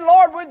you said,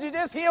 Lord, would you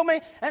just heal me?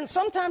 And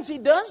sometimes he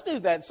does do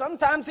that.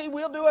 Sometimes he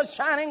will do a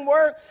shining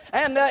work,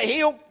 and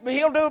he'll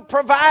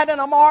provide in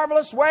a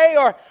marvelous way,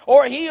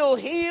 or he'll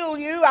heal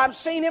you. I've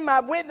seen him.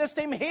 I've witnessed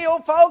him heal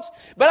folks.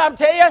 But I'm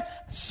telling you,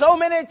 so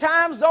many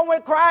times don't we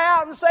cry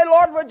out and say,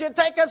 Lord, would you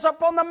take us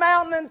up on the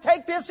mountain and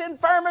take this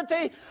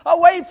infirmity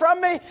away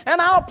from me,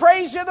 and I'll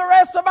praise you the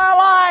rest of my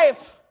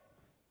life.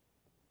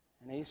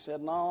 And he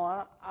said,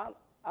 no,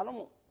 I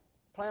don't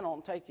plan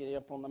on taking you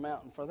up on the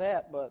mountain for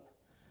that, but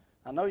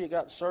I know you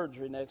got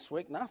surgery next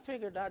week, and I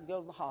figured I'd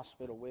go to the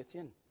hospital with you,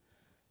 and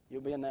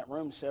you'll be in that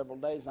room several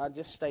days, and I'll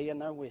just stay in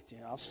there with you.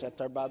 I'll sit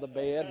there by the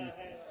bed, and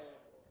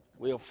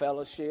we'll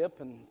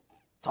fellowship and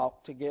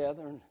talk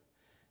together,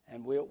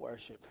 and we'll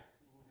worship.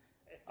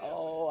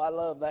 Oh, I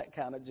love that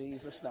kind of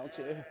Jesus, don't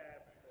you?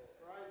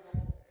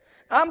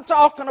 I'm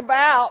talking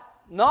about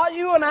not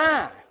you and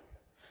I,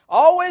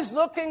 always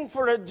looking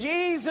for the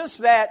Jesus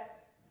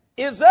that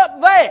is up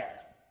there.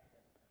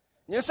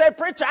 You say,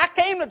 preacher, I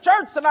came to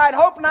church tonight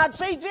hoping I'd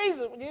see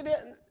Jesus. Well, you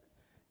didn't.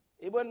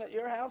 He wasn't at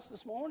your house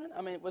this morning?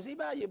 I mean, was he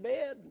by your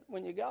bed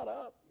when you got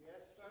up?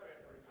 Yes,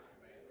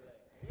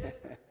 sir.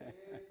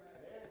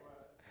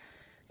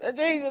 Said,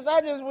 Jesus,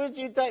 I just wish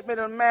you'd take me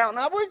to the mountain.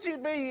 I wish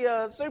you'd be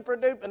super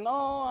duper. No,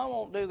 I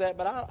won't do that.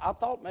 But I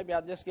thought maybe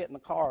I'd just get in the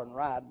car and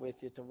ride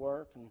with you to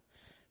work, and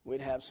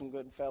we'd have some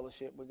good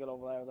fellowship. We'd get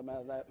over there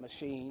with that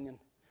machine and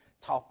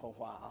talk a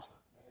while.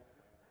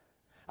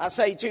 I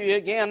say to you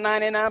again,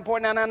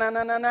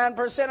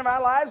 99.99999% of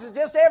our lives is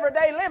just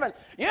everyday living.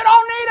 You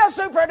don't need a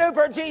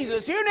super-duper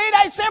Jesus. You need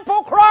a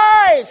simple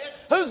Christ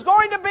who's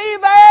going to be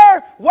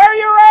there where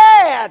you're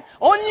at,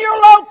 on your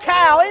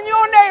locale, in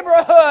your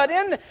neighborhood,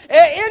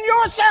 in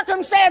your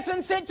circumstance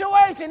and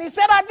situation. He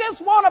said, I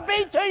just want to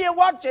be to you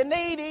what you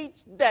need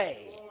each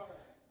day.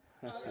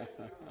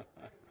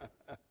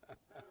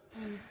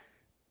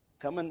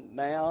 Coming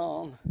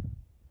down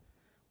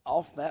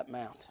off that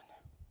mountain.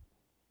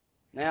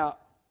 Now,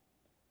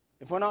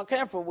 if we're not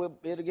careful,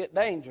 it'll get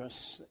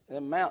dangerous. The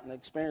mountain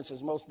experience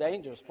is the most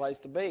dangerous place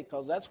to be,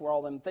 because that's where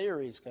all them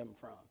theories come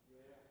from.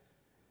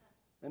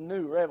 The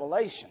new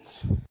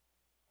revelations.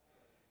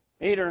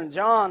 Peter and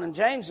John and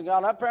James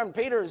got up there, and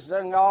Peter's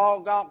all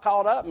got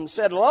caught up and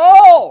said,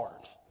 Lord!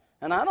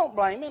 And I don't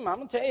blame him. I'm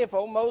going to tell you, if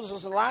old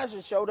Moses and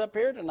Elijah showed up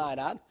here tonight,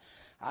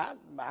 I'd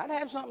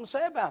have something to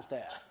say about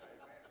that.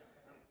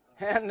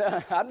 And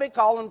I'd be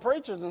calling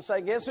preachers and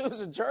say, guess who was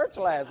in church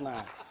last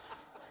night?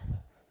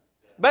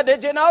 But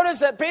did you notice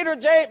that Peter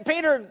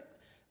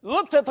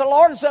looked at the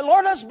Lord and said,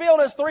 Lord, let's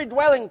build us 3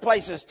 dwelling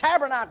places,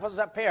 tabernacles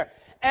up here.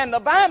 And the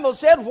Bible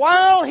said,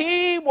 while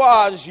he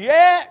was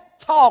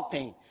yet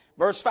talking,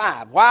 verse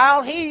 5,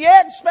 while he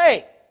yet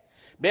spake,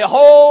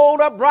 behold,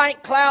 a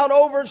bright cloud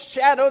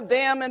overshadowed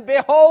them, and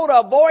behold,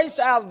 a voice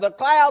out of the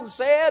cloud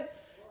said,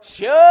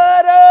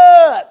 shut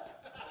up.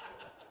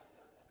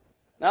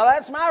 Now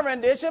that's my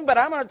rendition, but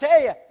I'm going to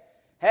tell you,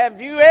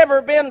 have you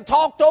ever been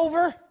talked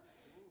over?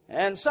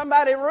 And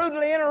somebody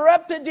rudely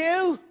interrupted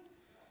you?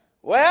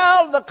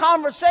 Well, the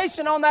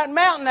conversation on that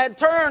mountain had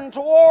turned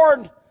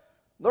toward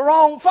the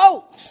wrong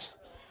folks.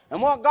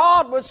 And what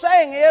God was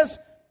saying is,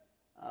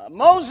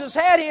 Moses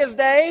had his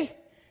day,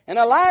 and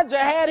Elijah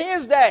had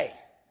his day.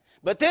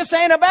 But this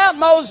ain't about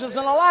Moses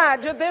and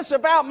Elijah. This is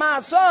about my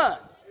son.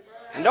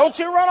 And don't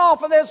you run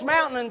off of this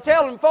mountain and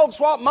tell them folks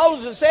what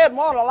Moses said and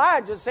what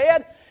Elijah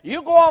said.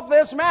 You go off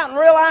this mountain and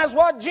realize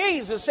what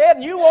Jesus said,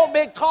 and you won't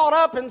be caught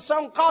up in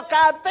some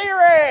cockeyed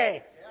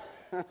theory.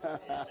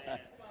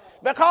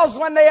 Because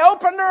when they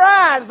opened their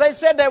eyes, they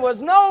said there was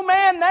no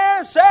man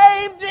there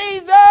save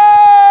Jesus.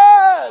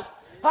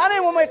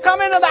 Honey, when we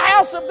come into the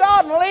house of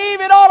God and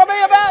leave, it ought to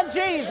be about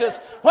Jesus.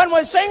 When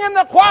we sing in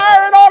the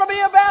choir, it ought to be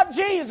about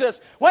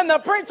Jesus. When the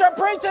preacher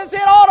preaches,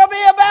 it ought to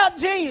be about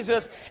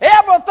Jesus.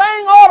 Everything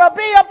ought to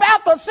be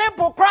about the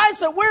simple Christ,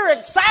 that we're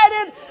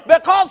excited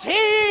because He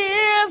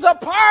is a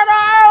part of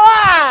our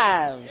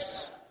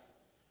lives.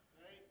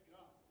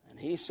 And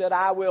He said,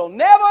 I will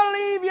never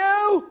leave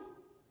you,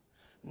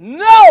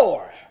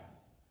 nor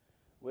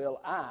will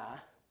I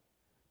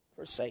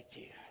forsake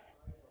you.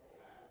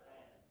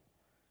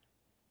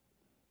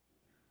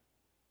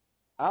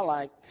 I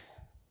like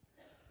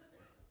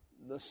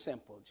the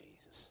simple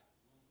Jesus.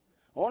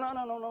 Oh,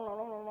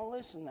 no.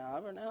 Listen now,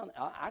 every now and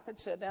then, I could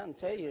sit down and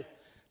tell you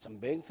some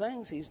big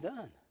things he's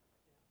done.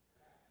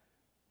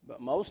 But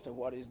most of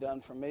what he's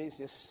done for me is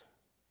just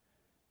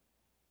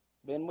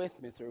been with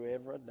me through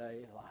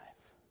everyday life.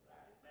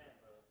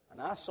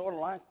 And I sort of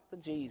like the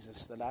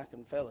Jesus that I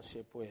can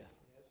fellowship with,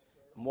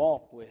 and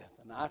walk with,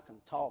 and I can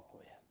talk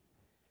with.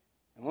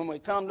 And when we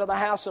come to the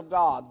house of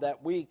God,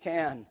 that we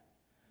can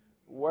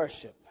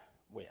worship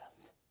with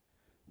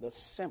the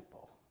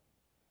simple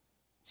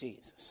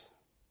Jesus.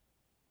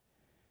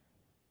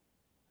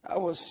 I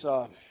was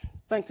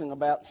thinking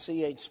about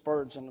C.H.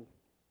 Spurgeon,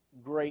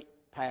 a great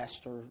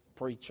pastor,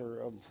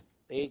 preacher of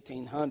the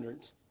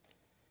 1800s.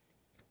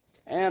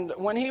 And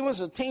when he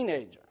was a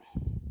teenager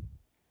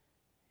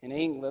in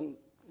England,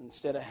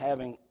 instead of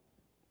having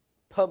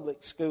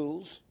public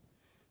schools,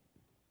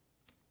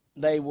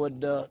 they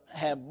would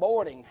have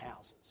boarding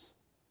houses.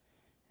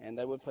 And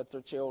they would put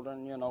their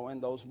children, in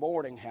those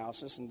boarding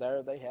houses, and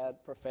there they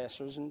had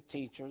professors and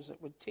teachers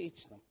that would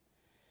teach them.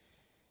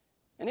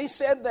 And he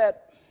said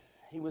that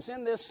he was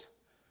in this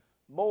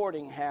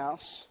boarding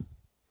house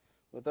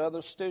with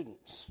other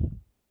students,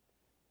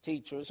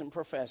 teachers and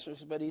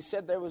professors, but he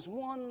said there was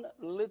one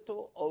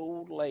little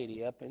old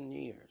lady up in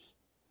years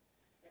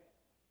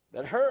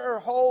that her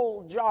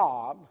whole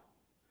job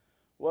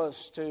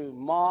was to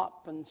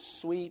mop and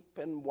sweep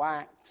and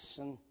wax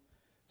and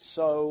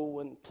sew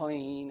and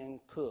clean and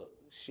cook.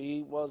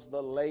 She was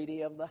the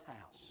lady of the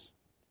house.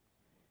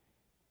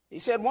 He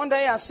said, one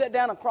day I sat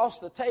down across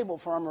the table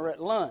from her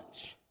at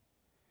lunch,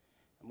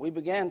 and we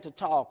began to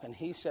talk, and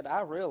he said,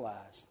 I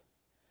realized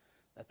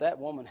that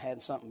woman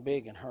had something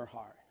big in her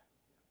heart.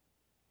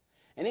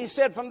 And he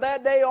said from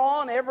that day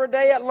on, every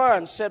day at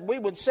lunch, said we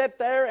would sit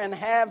there and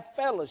have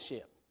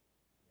fellowship.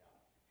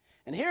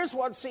 And here's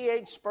what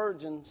C.H.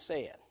 Spurgeon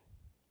said.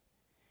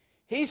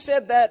 He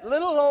said that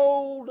little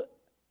old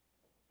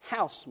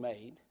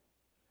housemaid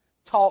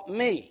taught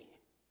me,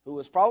 who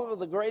was probably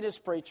the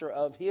greatest preacher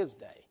of his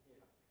day,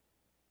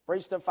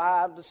 preached to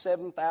 5,000 to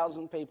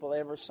 7,000 people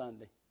every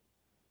Sunday,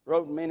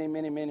 wrote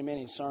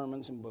many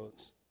sermons and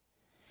books.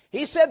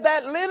 He said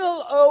that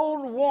little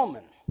old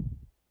woman,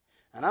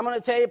 and I'm going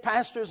to tell you,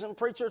 pastors and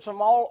preachers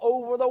from all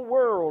over the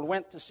world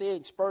went to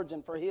C.H.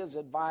 Spurgeon for his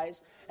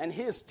advice and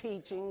his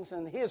teachings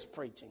and his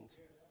preachings.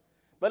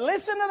 But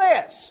listen to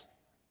this.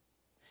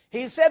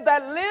 He said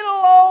that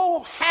little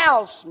old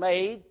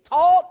housemaid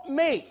taught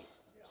me,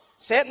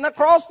 sitting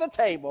across the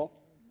table,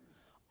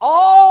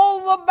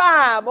 all the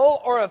Bible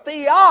or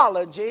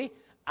theology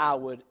I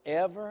would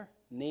ever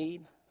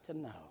need to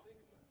know.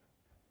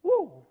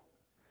 Woo!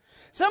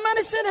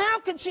 Somebody said, how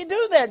could she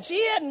do that?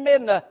 She hadn't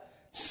been to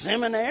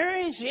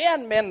seminary. She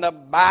hadn't been to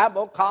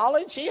Bible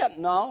college.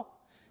 No,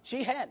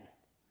 she hadn't.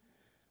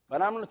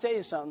 But I'm going to tell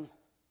you something.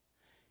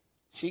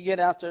 She'd get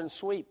out there and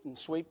sweep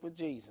with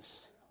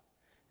Jesus.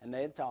 And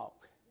they'd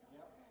talk.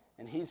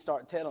 And he'd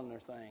start telling her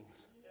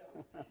things.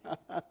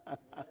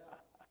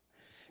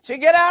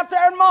 She'd get out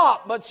there and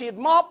mop, but she'd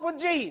mop with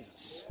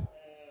Jesus.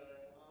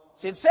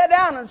 She'd sit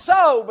down and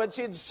sew, but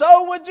she'd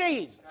sew with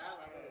Jesus.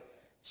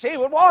 She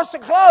would wash the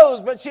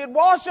clothes, but she'd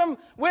wash them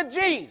with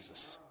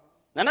Jesus.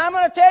 And I'm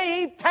going to tell you,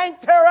 he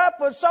tanked her up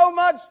with so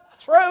much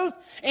truth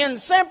in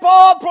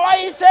simple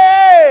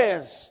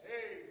places.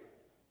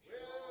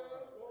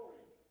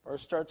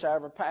 First church I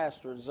ever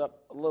pastored is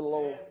up a little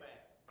old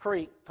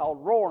creek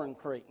called Roaring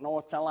Creek,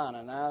 North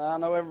Carolina. Now, I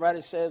know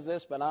everybody says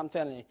this, but I'm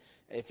telling you,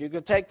 if you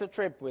could take the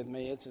trip with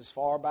me, it's as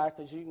far back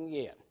as you can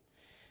get.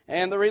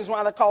 And the reason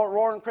why they call it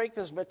Roaring Creek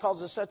is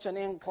because it's such an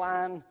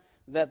incline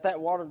that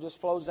water just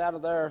flows out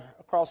of there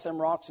across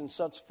them rocks in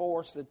such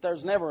force that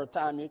there's never a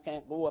time you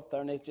can't go up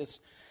there, and it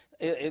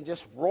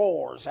just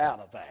roars out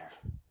of there.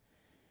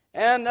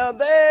 And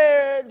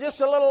they're just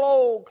a little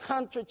old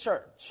country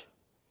church.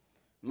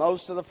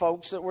 Most of the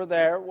folks that were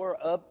there were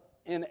up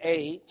in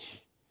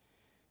age.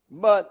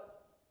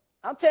 But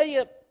I'll tell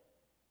you,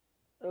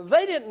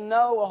 they didn't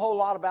know a whole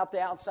lot about the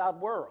outside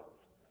world.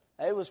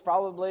 It was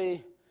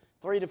probably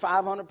 300 to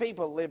 500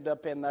 people lived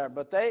up in there,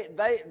 but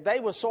they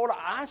were sort of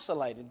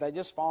isolated. They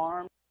just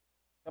farmed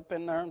up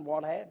in there and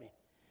what have you.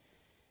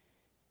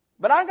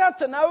 But I got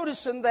to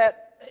noticing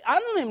that, I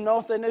don't even know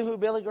if they knew who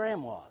Billy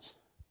Graham was.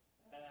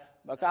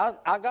 But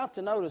I got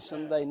to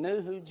noticing they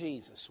knew who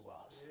Jesus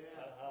was.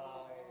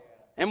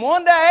 And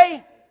one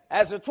day,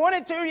 as a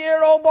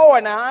 22-year-old boy,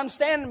 now I'm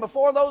standing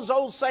before those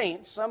old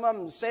saints, some of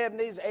them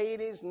 70s,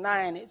 80s,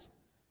 90s,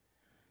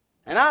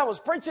 and I was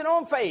preaching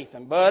on faith,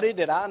 and buddy,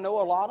 did I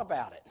know a lot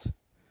about it.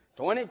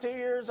 22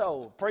 years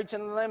old,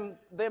 preaching to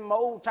them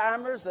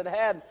old-timers that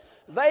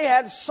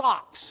had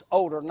socks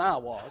older than I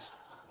was.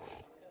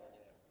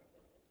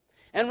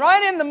 And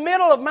right in the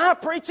middle of my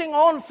preaching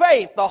on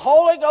faith, the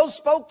Holy Ghost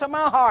spoke to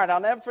my heart. I'll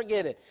never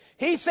forget it.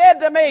 He said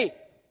to me,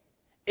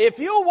 if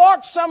you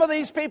watch some of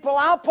these people,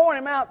 I'll point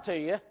them out to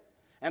you.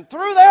 And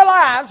through their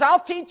lives, I'll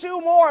teach you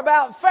more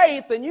about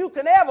faith than you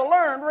can ever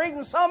learn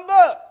reading some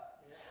book.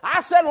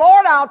 I said,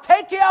 Lord, I'll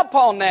take you up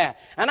on that.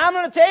 And I'm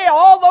going to tell you,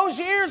 all those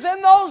years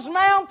in those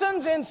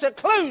mountains in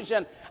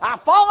seclusion, I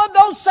followed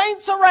those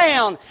saints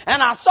around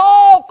and I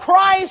saw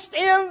Christ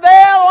in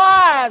their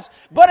lives.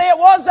 But it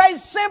was a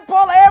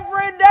simple,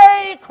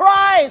 everyday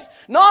Christ,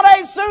 not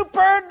a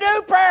super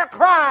duper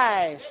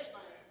Christ.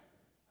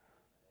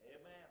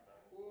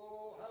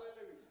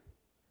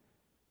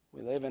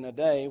 We live in a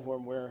day where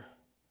we're,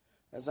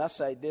 as I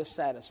say,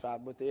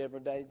 dissatisfied with the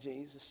everyday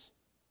Jesus.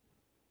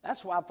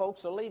 That's why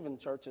folks are leaving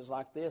churches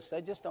like this.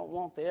 They just don't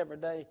want the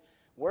everyday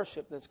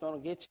worship that's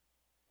going to get you.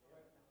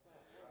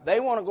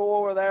 They want to go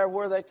over there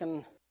where they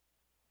can,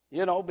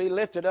 be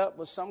lifted up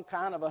with some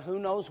kind of a who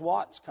knows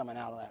what's coming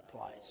out of that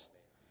place.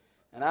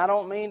 And I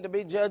don't mean to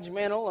be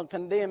judgmental or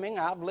condemning.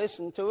 I've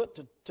listened to it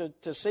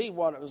to see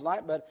what it was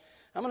like. But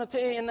I'm going to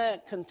tell you, in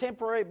that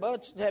contemporary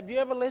bunch, have you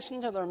ever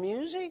listened to their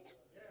music?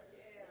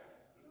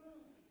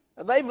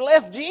 They've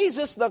left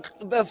Jesus,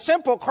 the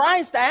simple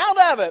Christ, out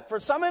of it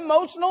for some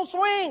emotional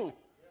swing.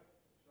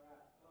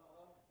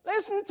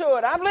 Listen to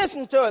it. I've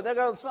listened to it. They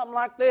go something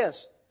like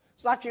this.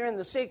 It's like you're in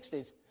the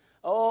 60s.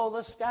 Oh,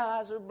 the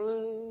skies are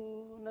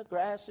blue and the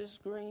grass is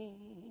green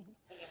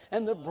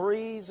and the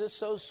breeze is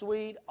so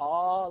sweet.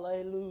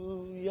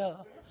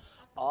 Hallelujah.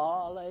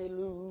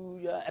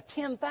 Hallelujah.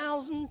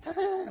 10,000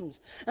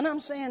 times. And I'm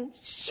saying,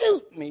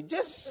 shoot me.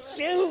 Just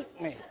shoot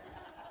me.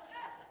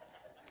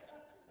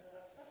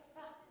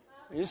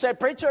 You say,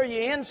 preacher, are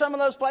you in some of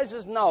those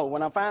places? No.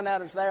 When I find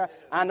out it's there,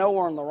 I know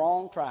we're on the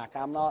wrong track.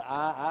 I'm not.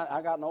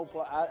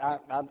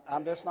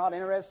 I'm just not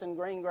interested in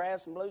green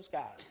grass and blue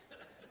skies.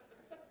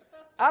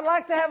 I'd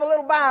like to have a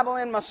little Bible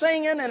in my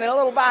singing and a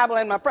little Bible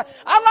in my prayer.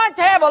 I'd like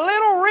to have a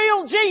little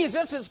real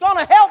Jesus that's going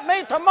to help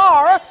me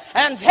tomorrow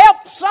and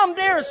help some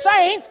dear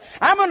saint.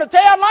 I'm going to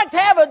tell you, I'd like to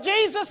have a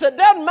Jesus that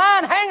doesn't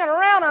mind hanging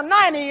around a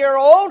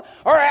 90-year-old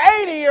or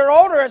an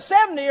 80-year-old or a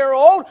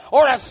 70-year-old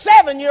or a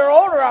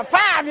 7-year-old or a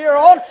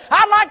 5-year-old.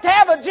 I'd like to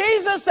have a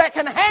Jesus that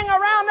can hang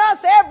around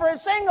us every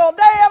single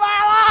day of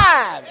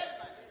our lives.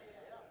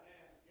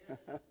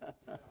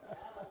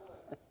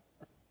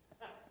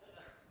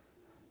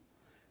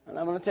 And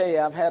I'm going to tell you,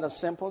 I've had a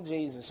simple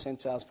Jesus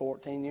since I was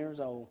 14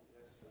 years old.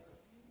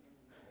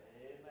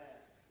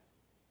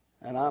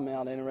 And I'm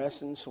not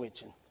interested in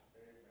switching.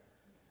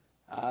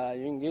 You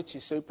can get you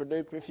super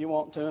duper if you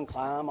want to and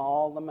climb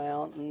all the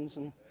mountains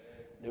and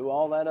do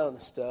all that other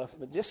stuff.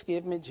 But just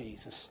give me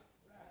Jesus.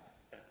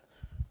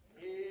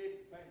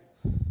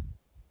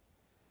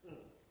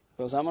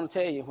 Because I'm going to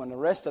tell you, when the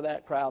rest of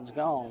that crowd's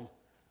gone,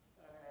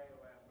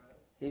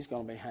 He's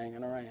going to be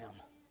hanging around.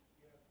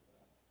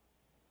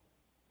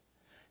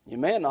 You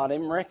may have not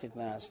even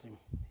recognized Him.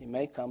 He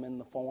may come in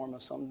the form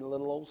of some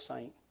little old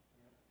saint.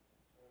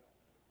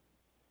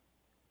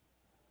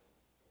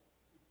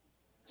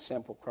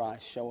 Simple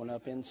Christ showing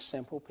up in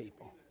simple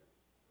people.